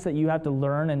dance that you have to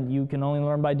learn, and you can only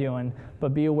learn by doing,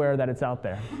 but be aware that it's out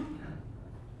there.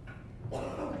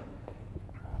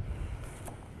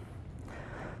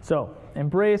 So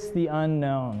embrace the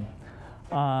unknown.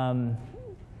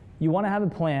 You want to have a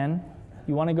plan.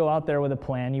 You want to go out there with a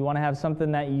plan. You want to have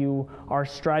something that you are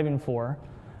striving for,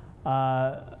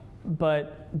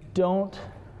 but don't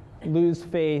lose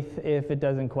faith if it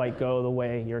doesn't quite go the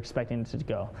way you're expecting it to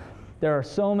go. There are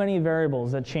so many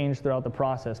variables that change throughout the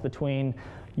process between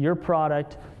your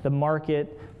product, the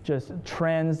market, just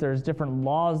trends. There's different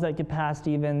laws that get passed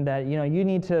even that you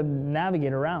need to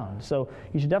navigate around. So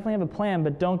you should definitely have a plan,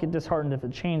 but don't get disheartened if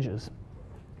it changes.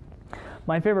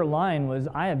 My favorite line was,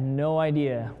 I have no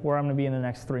idea where I'm going to be in the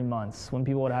next 3 months, when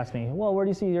people would ask me, well, where do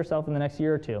you see yourself in the next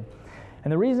year or two?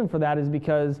 And the reason for that is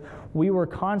because we were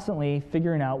constantly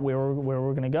figuring out where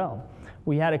we're going to go.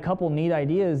 We had a couple neat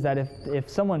ideas that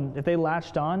if they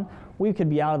latched on, we could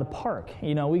be out of the park.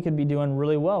 You know, we could be doing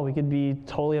really well. We could be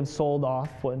totally have sold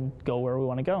off and go where we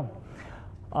want to go.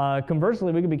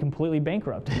 Conversely, we could be completely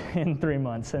bankrupt in 3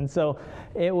 months. And so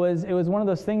it was one of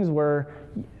those things where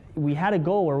we had a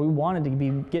goal where we wanted to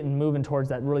be moving towards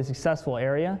that really successful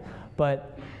area,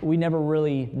 but we never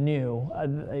really knew.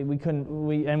 We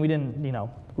didn't, you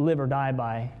know, live or die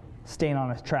by staying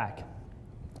on a track.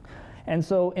 And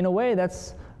so in a way,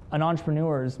 that's an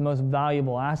entrepreneur's most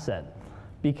valuable asset,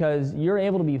 because you're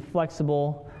able to be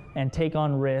flexible and take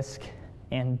on risk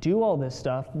and do all this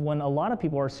stuff when a lot of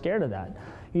people are scared of that.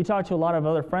 You talk to a lot of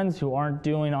other friends who aren't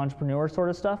doing entrepreneur sort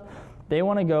of stuff. They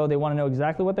want to go, they want to know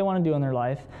exactly what they want to do in their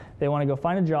life. They want to go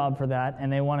find a job for that,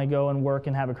 and they want to go and work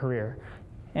and have a career.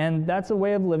 And that's a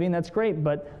way of living that's great,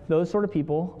 but those sort of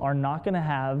people are not going to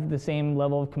have the same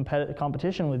level of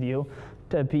competition with you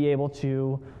to be able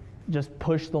to just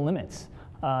push the limits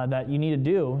that you need to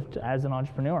do as an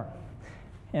entrepreneur.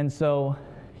 And so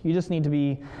you just need to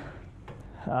be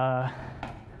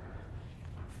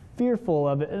fearful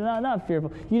of it. Not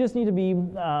fearful. You just need to be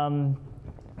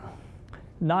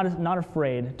not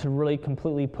afraid to really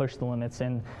completely push the limits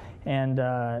and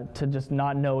to just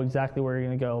not know exactly where you're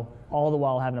going to go, all the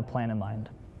while having a plan in mind.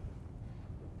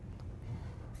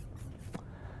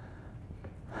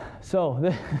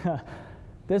 So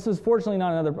this is fortunately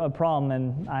not another problem,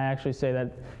 and I actually say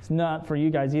that it's not for you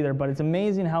guys either, but it's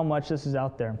amazing how much this is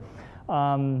out there.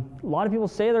 A lot of people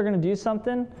say they're going to do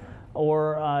something,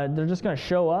 or they're just going to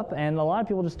show up, and a lot of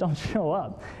people just don't show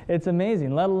up. It's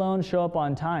amazing, let alone show up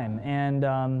on time.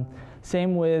 And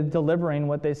same with delivering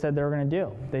what they said they were going to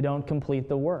do. They don't complete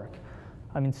the work.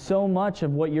 I mean, so much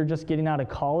of what you're just getting out of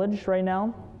college right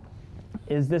now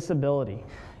is this ability.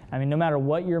 I mean, no matter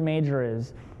what your major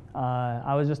is,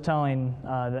 I was just telling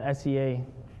the SEA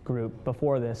group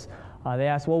before this, they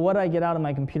asked, well, what do I get out of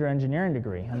my computer engineering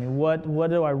degree? I mean, what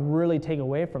do I really take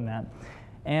away from that?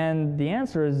 And the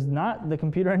answer is not the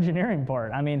computer engineering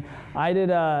part. I mean, I did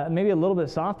maybe a little bit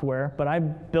of software, but I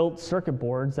built circuit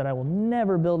boards that I will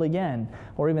never build again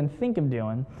or even think of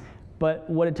doing. But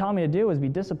what it taught me to do was be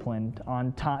disciplined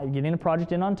on time, getting a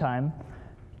project in on time,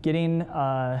 getting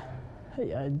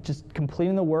just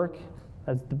completing the work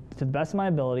to the best of my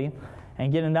ability,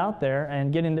 and getting it out there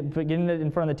and getting it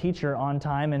in front of the teacher on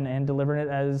time and delivering it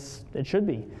as it should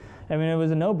be. I mean, it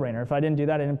was a no-brainer. If I didn't do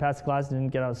that, I didn't pass the class, I didn't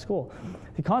get out of school.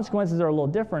 The consequences are a little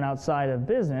different outside of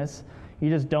business. You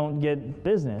just don't get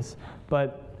business.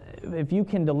 But if you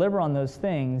can deliver on those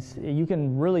things, you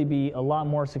can really be a lot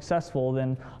more successful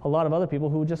than a lot of other people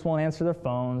who just won't answer their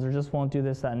phones or just won't do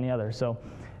this, that, and the other. So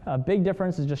a big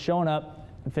difference is just showing up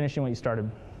and finishing what you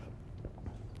started.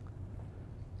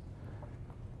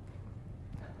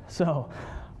 So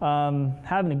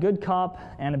having a good cop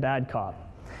and a bad cop.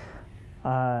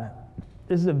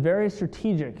 This is a very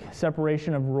strategic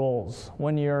separation of roles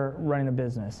when you're running a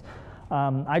business.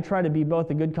 I try to be both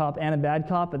a good cop and a bad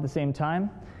cop at the same time.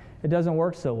 It doesn't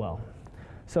work so well.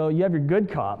 So you have your good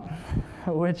cop,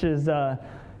 which is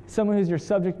someone who's your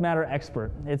subject matter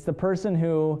expert. It's the person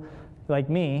who, like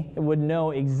me, would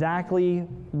know exactly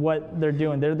what they're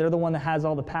doing. They're the one that has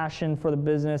all the passion for the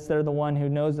business. They're the one who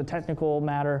knows the technical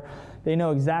matter. They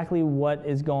know exactly what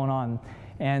is going on.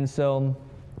 And so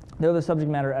they're the subject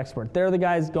matter expert. They're the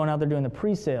guys going out there doing the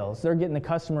pre-sales. They're getting the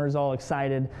customers all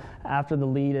excited after the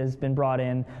lead has been brought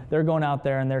in. They're going out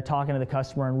there and they're talking to the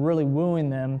customer and really wooing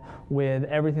them with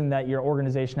everything that your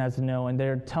organization has to know, and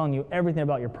they're telling you everything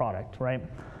about your product, right?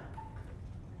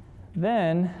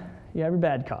 Then you have your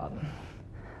bad cop.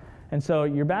 And so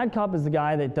your bad cop is the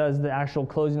guy that does the actual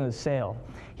closing of the sale.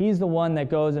 He's the one that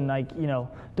goes and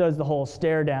does the whole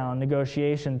stare down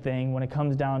negotiation thing when it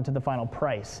comes down to the final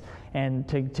price and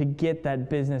to get that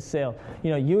business sale.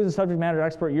 You as a subject matter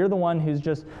expert, you're the one who's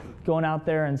just going out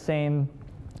there and saying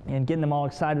and getting them all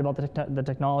excited about the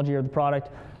technology or the product.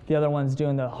 The other one's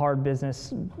doing the hard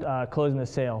business, closing the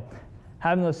sale.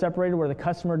 Having those separated where the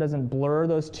customer doesn't blur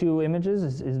those two images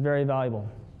is very valuable.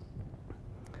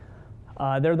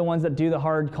 They're the ones that do the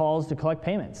hard calls to collect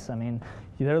payments. I mean,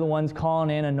 they're the ones calling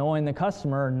in, annoying the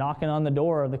customer, knocking on the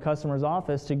door of the customer's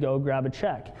office to go grab a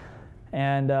check.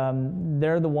 And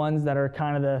they're the ones that are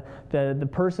kind of the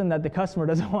person that the customer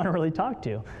doesn't want to really talk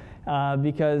to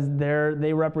because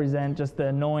they represent just the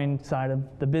annoying side of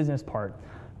the business part,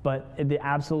 but the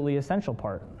absolutely essential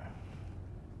part.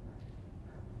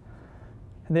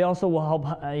 They also will help,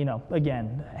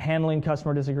 again, handling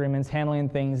customer disagreements, handling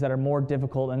things that are more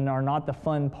difficult and are not the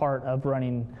fun part of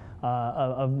running,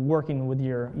 of working with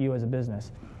you as a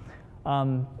business.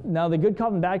 Now, the good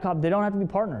cop and bad cop, they don't have to be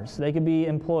partners. They could be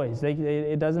employees.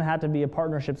 It doesn't have to be a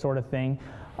partnership sort of thing.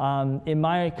 In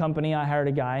my company, I hired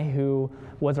a guy who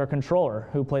was our controller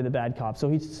who played the bad cop. So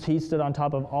he stood on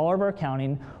top of all of our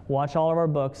accounting, watched all of our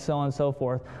books, so on and so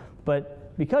forth.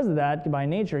 But because of that, by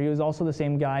nature, he was also the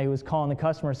same guy who was calling the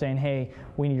customer saying, hey,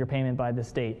 we need your payment by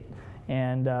this date.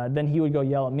 And then he would go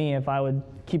yell at me if I would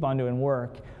keep on doing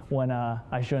work when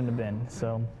I shouldn't have been.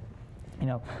 So, you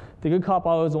know, the good cop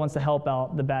always wants to help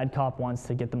out. The bad cop wants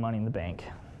to get the money in the bank.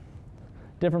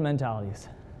 Different mentalities.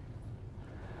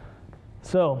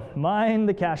 So, mind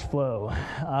the cash flow.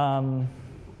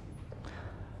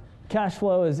 Cash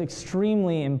flow is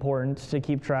extremely important to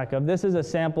keep track of. This is a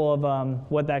sample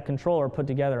of what that controller put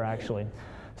together, actually.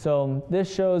 So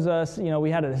this shows us, you know,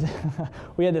 we had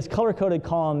this color-coded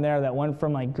column there that went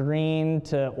from like green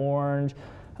to orange,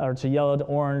 or to yellow to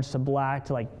orange to black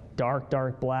to like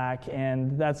dark black,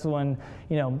 and that's when,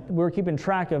 you know, we were keeping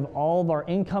track of all of our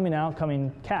incoming and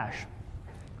outgoing cash.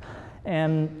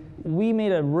 And we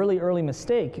made a really early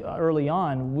mistake early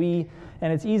on.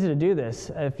 And it's easy to do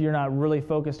this if you're not really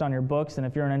focused on your books, and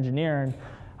if you're an engineer,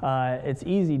 it's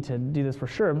easy to do this for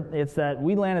sure. It's that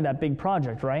we landed that big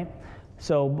project, right?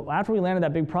 So after we landed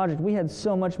that big project, we had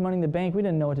so much money in the bank, we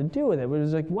didn't know what to do with it. It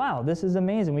was like, wow, this is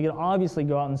amazing. We could obviously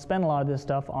go out and spend a lot of this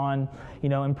stuff on, you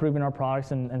know, improving our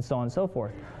products and so on and so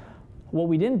forth. What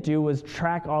we didn't do was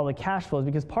track all the cash flows,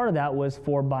 because part of that was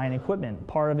for buying equipment.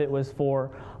 Part of it was for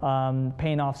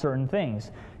paying off certain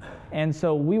things. And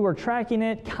so we were tracking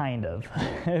it, kind of.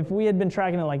 If we had been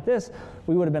tracking it like this,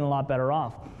 we would have been a lot better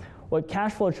off. What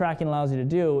cash flow tracking allows you to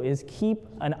do is keep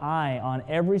an eye on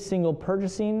every single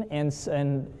purchasing and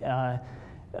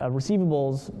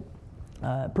receivables,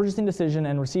 purchasing decision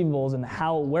and receivables, and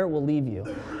where it will leave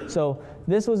you. So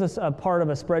this was a part of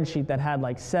a spreadsheet that had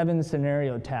like 7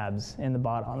 scenario tabs on the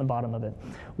bottom of it,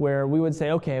 where we would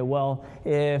say, okay, well,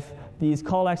 if these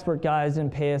call expert guys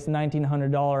didn't pay us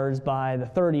 $1,900 by the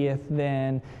 30th,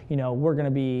 then, you know, we're going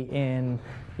to be in,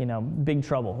 you know, big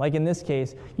trouble. Like in this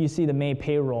case, you see the May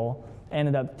payroll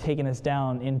ended up taking us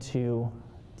down into,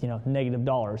 you know, negative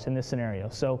dollars in this scenario.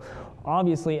 So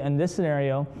obviously in this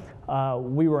scenario,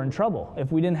 we were in trouble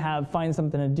if we didn't find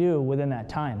something to do within that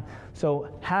time. So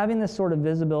having this sort of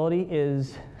visibility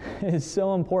is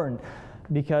so important,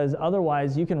 because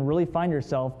otherwise you can really find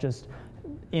yourself just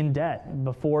in debt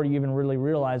before you even really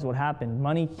realize what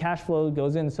happened. Cash flow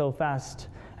goes in so fast.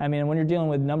 I mean, when you're dealing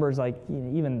with numbers like, you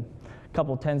know, even a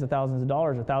couple tens of thousands of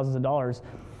dollars or thousands of dollars,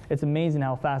 it's amazing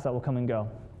how fast that will come and go.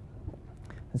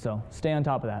 And so stay on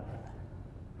top of that.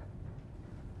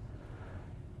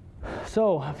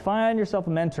 So find yourself a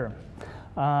mentor.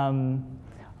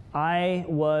 I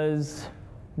was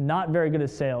not very good at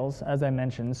sales, as I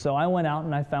mentioned, so I went out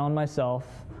and I found myself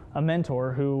a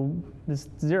mentor, this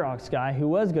Xerox guy who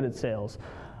was good at sales.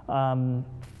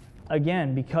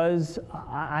 Again, because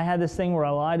I had this thing where I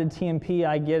lied to TMP,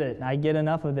 I get it. I get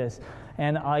enough of this.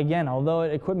 And again, although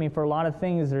it equipped me for a lot of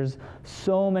things, there's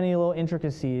so many little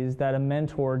intricacies that a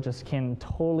mentor just can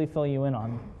totally fill you in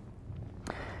on.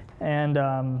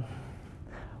 And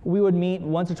we would meet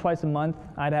once or twice a month.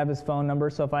 I'd have his phone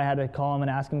number, so if I had to call him and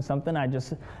ask him something, I'd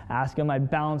just ask him. I'd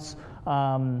bounce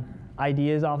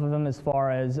ideas off of him as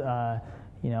far as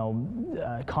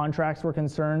contracts were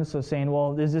concerned. So saying,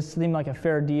 well, does this seem like a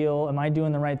fair deal? Am I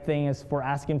doing the right thing as for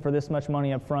asking for this much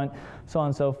money up front? So on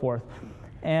and so forth.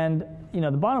 And the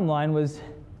bottom line was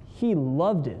he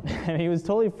loved it. He was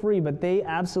totally free, but they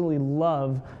absolutely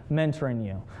love mentoring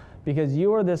you, because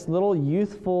you are this little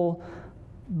youthful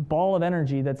ball of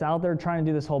energy that's out there trying to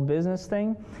do this whole business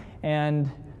thing, and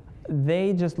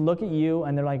they just look at you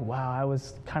and they're like, wow, I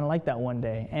was kind of like that one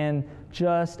day, and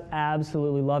just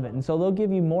absolutely love it. And so they'll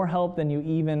give you more help than you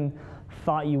even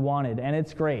thought you wanted, and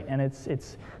it's great, and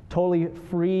it's totally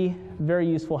free, very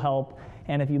useful help,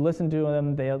 and if you listen to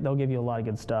them, they'll give you a lot of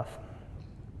good stuff.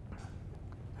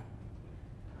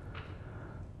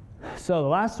 So the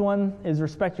last one is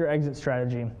respect your exit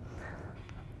strategy.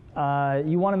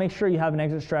 You want to make sure you have an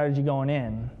exit strategy going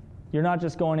in. You're not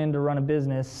just going in to run a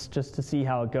business just to see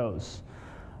how it goes.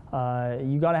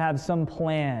 You got to have some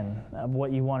plan of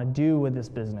what you want to do with this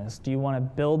business. Do you want to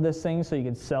build this thing so you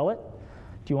can sell it?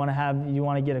 Do you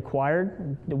want to get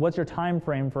acquired? What's your time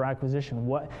frame for acquisition?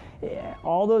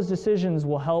 All those decisions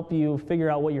will help you figure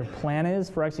out what your plan is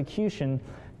for execution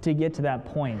to get to that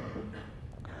point.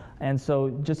 And so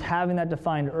just having that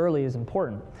defined early is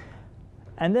important.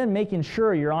 And then making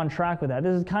sure you're on track with that.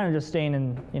 This is kind of just staying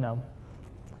in,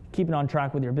 keeping on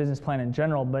track with your business plan in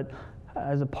general, but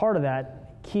as a part of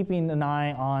that, keeping an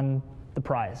eye on the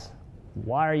prize.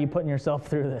 Why are you putting yourself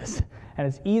through this? And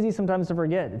it's easy sometimes to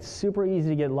forget. It's super easy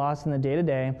to get lost in the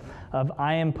day-to-day of,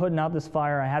 I am putting out this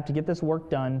fire, I have to get this work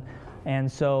done, and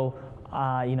so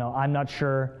I'm not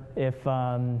sure if,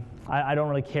 I don't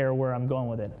really care where I'm going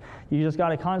with it. You just got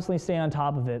to constantly stay on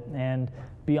top of it and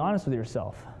be honest with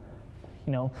yourself.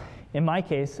 In my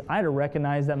case, I had to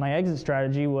recognize that my exit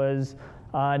strategy was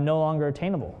no longer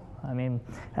attainable. And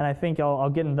I think I'll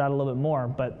get into that a little bit more,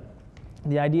 but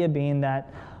the idea being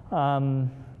that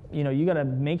you got to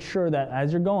make sure that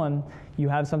as you're going, you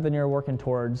have something you're working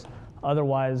towards.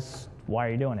 Otherwise, why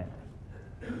are you doing it?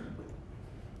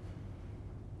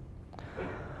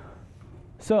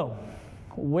 So,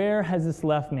 where has this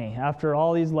left me? After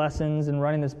all these lessons and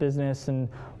running this business and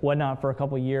whatnot for a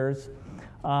couple years,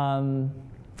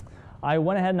 I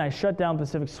went ahead and I shut down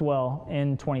Pacific Swell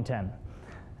in 2010.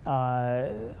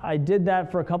 I did that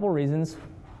for a couple reasons.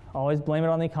 Always blame it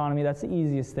on the economy, that's the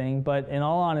easiest thing, but in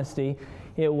all honesty,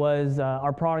 it was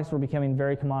our products were becoming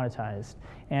very commoditized.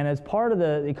 And as part of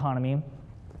the economy,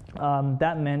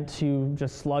 that meant to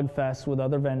just slugfest with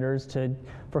other vendors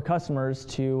for customers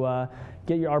to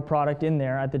get our product in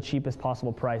there at the cheapest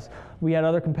possible price. We had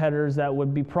other competitors that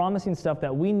would be promising stuff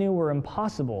that we knew were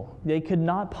impossible. They could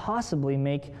not possibly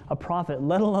make a profit,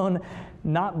 let alone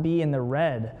not be in the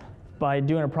red by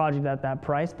doing a project at that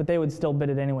price, but they would still bid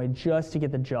it anyway just to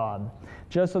get the job,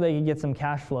 just so they could get some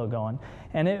cash flow going.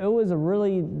 And it was a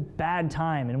really bad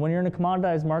time. And when you're in a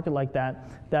commoditized market like that,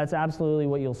 that's absolutely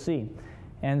what you'll see.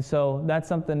 And so that's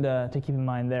something to keep in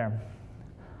mind there.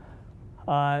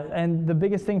 And the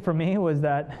biggest thing for me was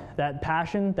that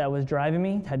passion that was driving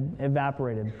me had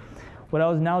evaporated. What I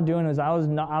was now doing was I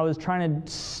was trying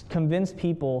to convince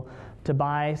people to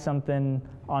buy something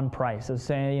on price, of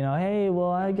saying, hey,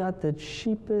 well, I got the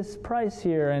cheapest price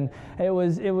here, and it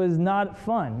was not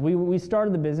fun. We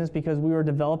started the business because we were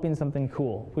developing something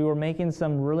cool. We were making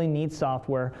some really neat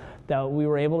software that we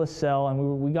were able to sell,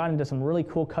 and we got into some really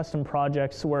cool custom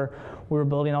projects where we were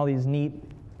building all these neat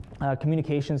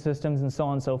communication systems and so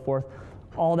on and so forth.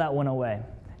 All that went away,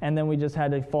 and then we just had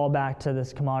to fall back to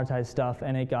this commoditized stuff,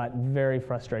 and it got very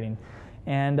frustrating.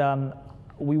 And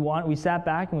we sat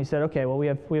back and we said, okay, well, we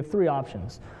have three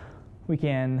options. We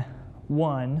can,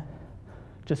 one,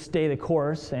 just stay the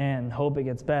course and hope it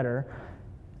gets better,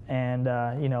 and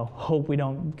hope we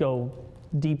don't go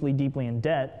deeply, deeply in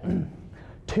debt.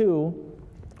 Two,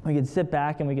 we could sit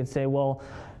back and we could say, well,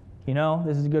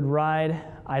 this is a good ride.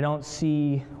 I don't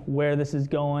see where this is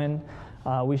going.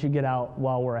 We should get out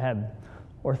while we're ahead.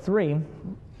 Or three,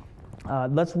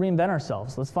 let's reinvent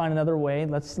ourselves. Let's find another way.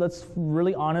 Let's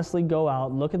really honestly go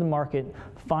out, look at the market,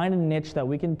 find a niche that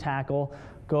we can tackle,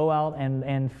 go out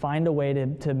and find a way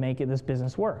to make this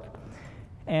business work.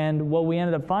 And what we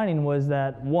ended up finding was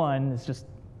that, one, it's just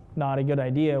not a good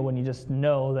idea when you just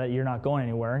know that you're not going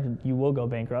anywhere. You will go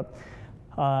bankrupt.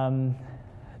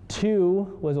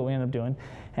 Two was what we ended up doing.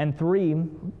 And three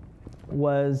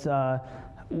was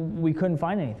we couldn't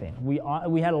find anything.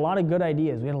 We had a lot of good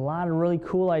ideas. We had a lot of really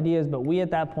cool ideas, but we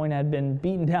at that point had been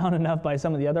beaten down enough by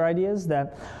some of the other ideas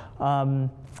that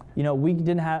we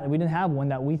didn't have one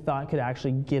that we thought could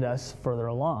actually get us further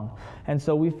along. And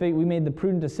so we made the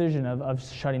prudent decision of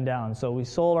shutting down. So we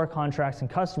sold our contracts and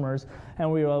customers,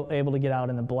 and we were able to get out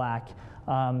in the black,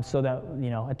 so that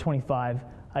at 25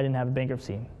 I didn't have a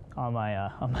bankruptcy on my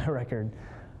record.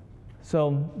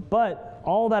 So, but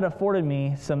all that afforded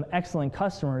me some excellent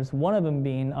customers, one of them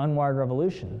being Unwired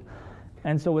Revolution.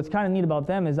 And so what's kind of neat about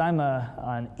them is I'm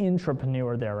an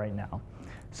intrapreneur there right now.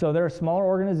 So they're a smaller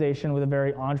organization with a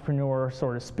very entrepreneur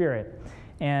sort of spirit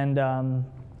and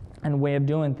way of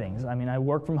doing things. I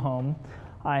work from home.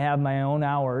 I have my own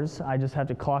hours. I just have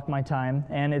to clock my time,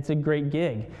 and it's a great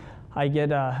gig. I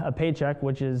get a paycheck,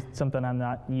 which is something I'm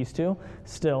not used to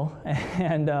still,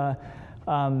 and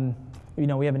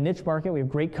we have a niche market. We have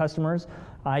great customers.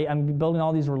 I'm building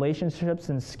all these relationships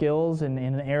and skills in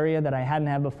an area that I hadn't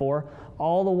had before,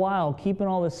 all the while keeping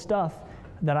all this stuff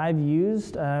that I've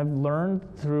used, I've learned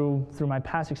through my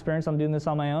past experience. I'm doing this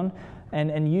on my own,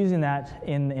 and using that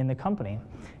in the company.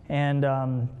 And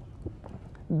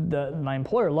my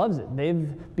employer loves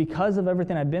it. Because of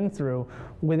everything I've been through,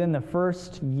 within the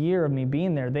first year of me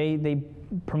being there, they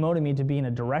promoted me to being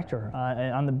a director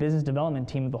on the business development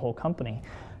team of the whole company,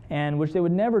 and which they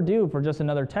would never do for just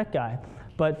another tech guy.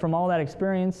 But from all that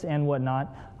experience and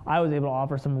whatnot, I was able to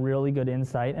offer some really good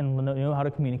insight and know how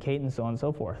to communicate and so on and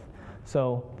so forth.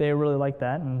 So they really liked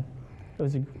that, and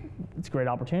it's a great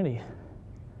opportunity.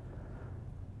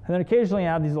 And then occasionally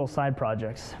I have these little side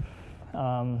projects.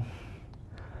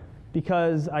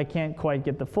 Because I can't quite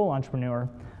get the full entrepreneur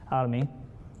out of me,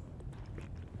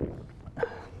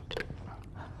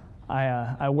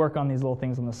 I work on these little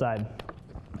things on the side.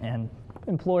 and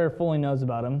employer fully knows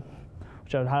about them,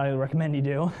 which I would highly recommend you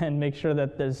do, and make sure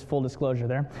that there's full disclosure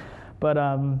there. But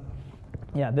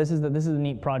yeah, this is a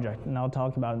neat project, and I'll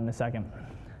talk about it in a second.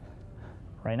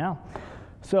 Right now,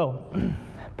 so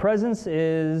Presence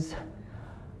is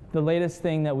the latest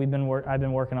thing that I've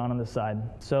been working on the side.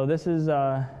 So this is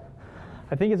I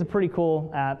think it's a pretty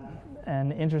cool app,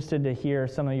 and interested to hear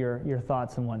some of your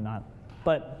thoughts and whatnot.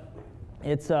 But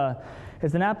it's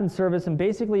an app and service, and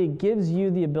basically it gives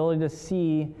you the ability to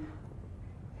see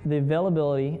the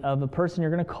availability of a person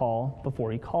you're going to call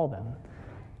before you call them.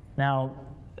 Now,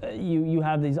 you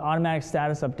have these automatic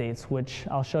status updates, which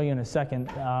I'll show you in a second.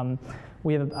 I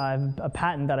have a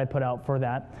patent that I put out for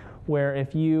that, where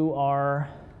if you are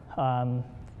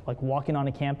like walking on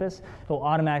a campus, it'll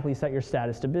automatically set your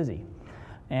status to busy.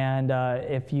 And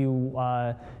if you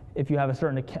have a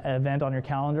certain event on your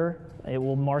calendar, it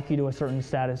will mark you to a certain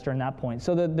status during that point.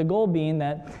 So the goal being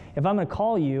that if I'm going to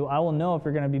call you, I will know if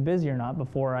you're going to be busy or not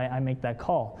before I make that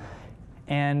call.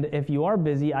 And if you are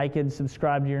busy, I could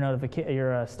subscribe to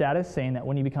your status saying that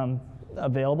when you become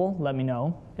available, let me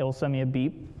know. It will send me a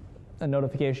beep, a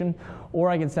notification, or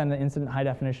I can send an instant high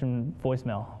definition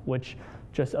voicemail, which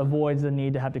just avoids the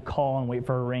need to have to call and wait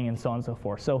for a ring and so on and so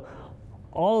forth. So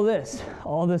all this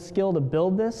skill to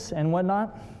build this and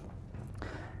whatnot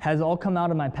has all come out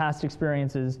of my past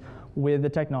experiences with the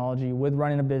technology, with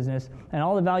running a business, and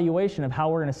all the valuation of how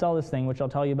we're going to sell this thing, which I'll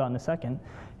tell you about in a second,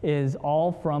 is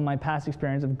all from my past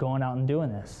experience of going out and doing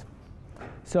this.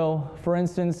 So, for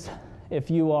instance, when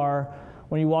you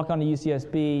walk onto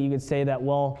UCSB, you could say that,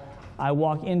 well, I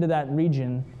walk into that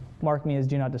region, mark me as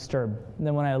do not disturb. And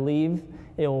then when I leave,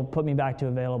 it will put me back to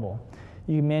available.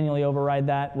 You can manually override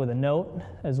that with a note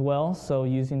as well, so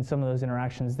using some of those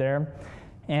interactions there.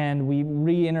 And we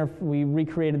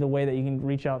recreated the way that you can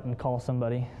reach out and call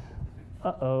somebody.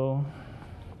 Uh-oh.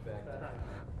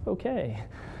 Okay.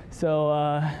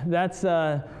 So that's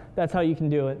how you can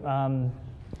do it,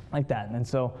 like that. And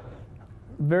so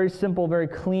very simple, very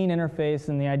clean interface,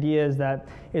 and the idea is that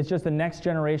it's just the next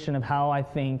generation of how I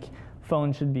think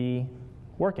phones should be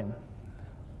working.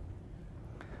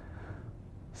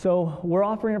 So we're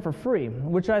offering it for free,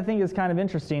 which I think is kind of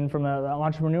interesting from an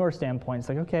entrepreneur standpoint. It's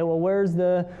like, okay, well, where's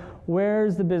the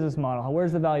business model?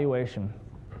 Where's the valuation?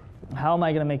 How am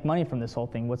I going to make money from this whole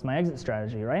thing? What's my exit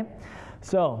strategy, right?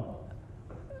 So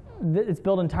it's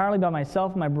built entirely by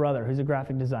myself and my brother, who's a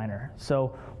graphic designer.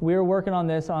 So we're working on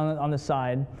this on the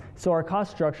side. So our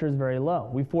cost structure is very low.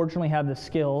 We fortunately have the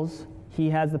skills. He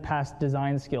has the past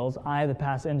design skills. I have the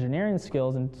past engineering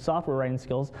skills and software writing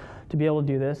skills to be able to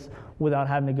do this without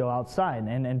having to go outside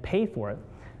and pay for it.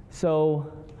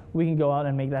 So we can go out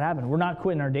and make that happen. We're not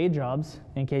quitting our day jobs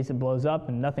in case it blows up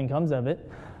and nothing comes of it.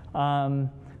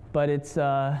 But it's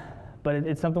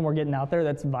something we're getting out there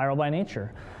that's viral by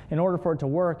nature. In order for it to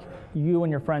work, you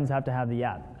and your friends have to have the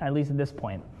app, at least at this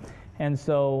point. And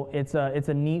so it's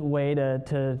a neat way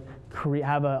to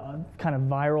have a kind of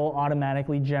viral,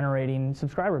 automatically generating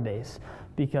subscriber base,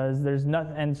 because there's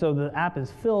nothing. And so the app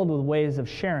is filled with ways of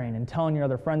sharing and telling your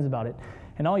other friends about it.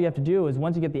 And all you have to do is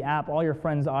once you get the app, all your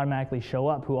friends automatically show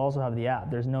up who also have the app.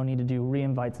 There's no need to do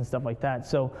re-invites and stuff like that.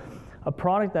 So a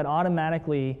product that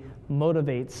automatically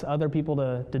motivates other people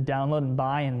to download and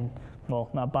buy, and, well,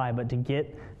 not buy, but to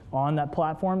get on that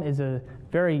platform is a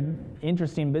very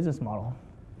interesting business model.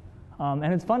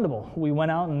 And it's fundable. We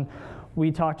went out and we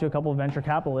talked to a couple of venture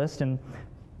capitalists, and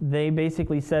they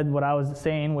basically said what I was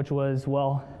saying, which was,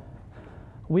 well,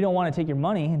 we don't want to take your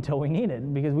money until we need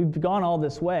it, because we've gone all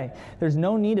this way. There's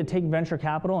no need to take venture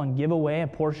capital and give away a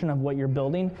portion of what you're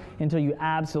building until you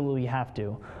absolutely have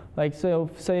to. Like, so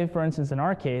say, for instance, in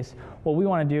our case, what we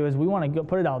want to do is we want to go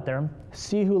put it out there,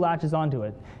 see who latches onto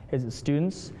it. Is it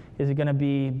students? Is it going to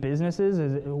be businesses?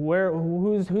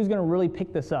 Who's going to really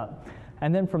pick this up?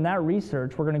 And then from that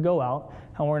research, we're going to go out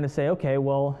and we're going to say, okay,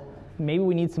 well, maybe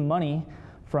we need some money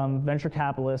from venture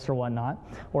capitalists or whatnot,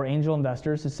 or angel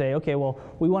investors, to say, okay, well,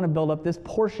 we want to build up this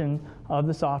portion of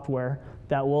the software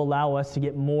that will allow us to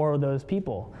get more of those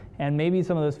people. And maybe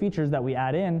some of those features that we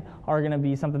add in are going to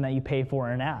be something that you pay for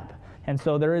in an app. And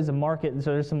so there is a market,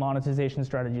 so there's some monetization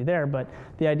strategy there, but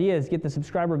the idea is get the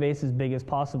subscriber base as big as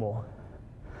possible.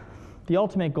 The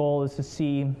ultimate goal is to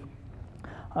see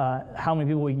how many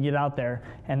people we can get out there,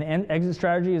 and the exit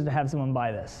strategy is to have someone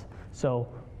buy this. So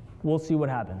we'll see what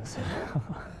happens.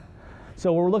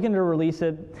 So we're looking to release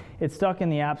it. It's stuck in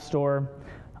the App Store.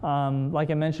 Like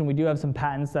I mentioned, we do have some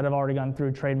patents that have already gone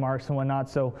through, trademarks and whatnot,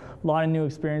 so a lot of new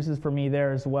experiences for me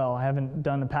there as well. I haven't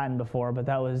done a patent before, but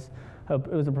it was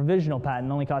a provisional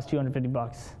patent, only cost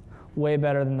 $250. Way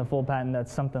better than the full patent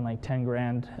that's something like 10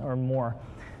 grand or more.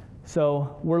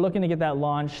 So we're looking to get that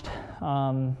launched.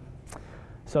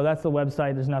 So that's the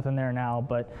website. There's nothing there now,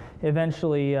 but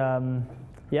eventually,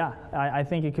 yeah, I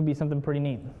think it could be something pretty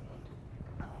neat.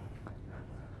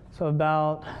 So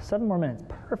about 7 more minutes,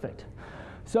 perfect.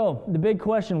 So the big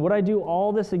question, would I do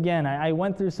all this again? I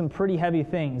went through some pretty heavy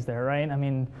things there, right? I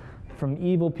mean, from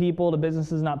evil people to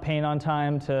businesses not paying on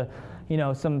time to, you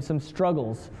know, some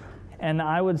struggles. And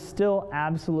I would still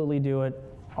absolutely do it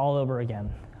all over again.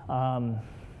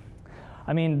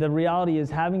 I mean, the reality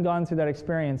is, having gone through that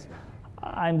experience,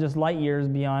 I'm just light years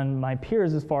beyond my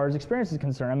peers as far as experience is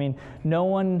concerned. I mean, no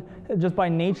one, just by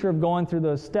nature of going through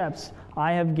those steps,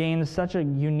 I have gained such a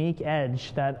unique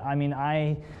edge that, I mean,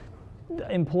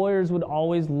 employers would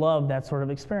always love that sort of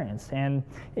experience. And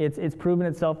it's proven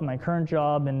itself in my current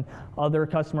job and other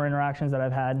customer interactions that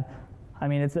I've had. I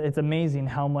mean, it's amazing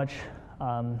how much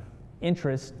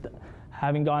interest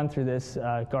having gone through this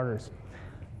garners.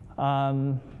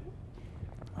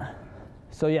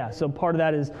 So yeah, so part of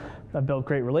that is I've built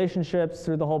great relationships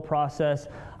through the whole process.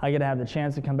 I get to have the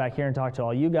chance to come back here and talk to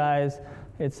all you guys.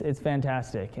 It's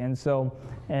fantastic. And so,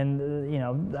 you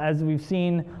know, as we've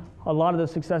seen, a lot of the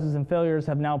successes and failures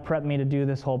have now prepped me to do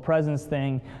this whole presence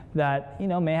thing that, you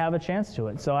know, may have a chance to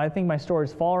it. So I think my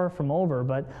story's far from over,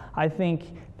 but I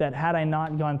think that had I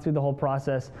not gone through the whole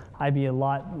process, I'd be a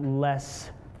lot less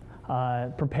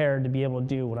prepared to be able to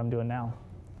do what I'm doing now.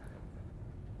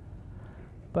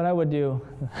 But I would do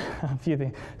a few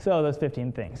things. So those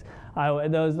 15 things.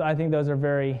 I think those are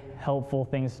very helpful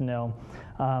things to know,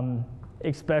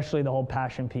 especially the whole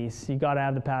passion piece. You got to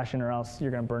have the passion or else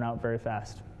you're going to burn out very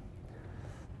fast.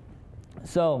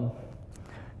 So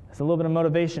it's a little bit of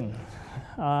motivation.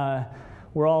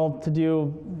 We're all to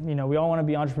do, you know, we all want to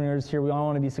be entrepreneurs here. We all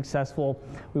want to be successful.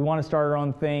 We want to start our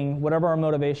own thing. Whatever our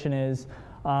motivation is,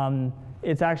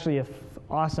 it's actually an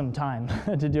awesome time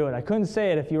to do it. I couldn't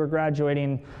say it if you were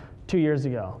graduating 2 years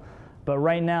ago, but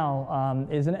right now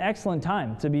is an excellent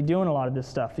time to be doing a lot of this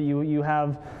stuff. You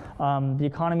have the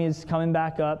economy is coming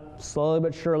back up slowly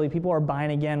but surely. People are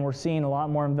buying again. We're seeing a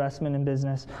lot more investment in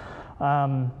business.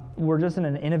 We're just in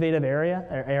an innovative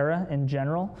era in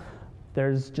general.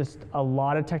 There's just a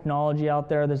lot of technology out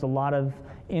there. There's a lot of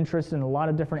interest in a lot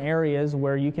of different areas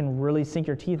where you can really sink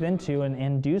your teeth into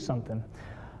and do something.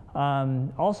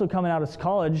 Also, coming out of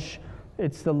college,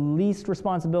 it's the least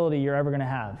responsibility you're ever going to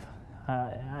have.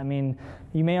 I mean,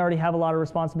 you may already have a lot of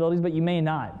responsibilities, but you may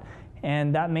not.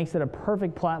 And that makes it a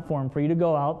perfect platform for you to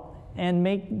go out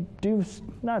and do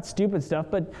not stupid stuff,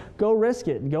 but go risk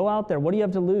it. Go out there. What do you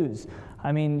have to lose?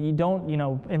 I mean, you don't, you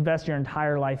know, invest your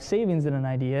entire life savings in an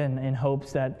idea in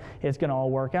hopes that it's going to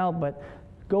all work out, but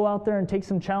go out there and take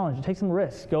some challenge, take some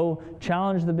risks. Go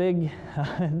challenge the big,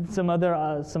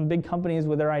 some big companies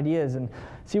with their ideas and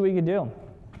see what you can do.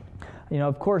 You know,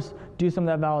 of course, do some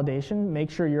of that validation,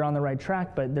 make sure you're on the right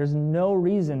track, but there's no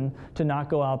reason to not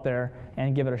go out there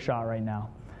and give it a shot right now.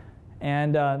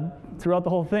 And throughout the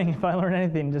whole thing, if I learn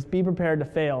anything, just be prepared to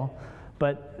fail,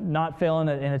 but not fail in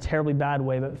a terribly bad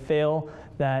way, but fail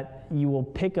that you will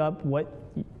pick up what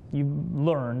you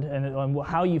learned and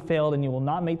how you failed, and you will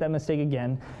not make that mistake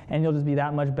again, and you'll just be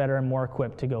that much better and more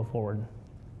equipped to go forward.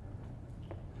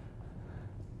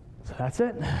 So that's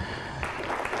it.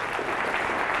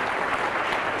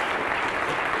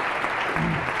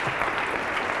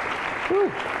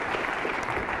 Whew.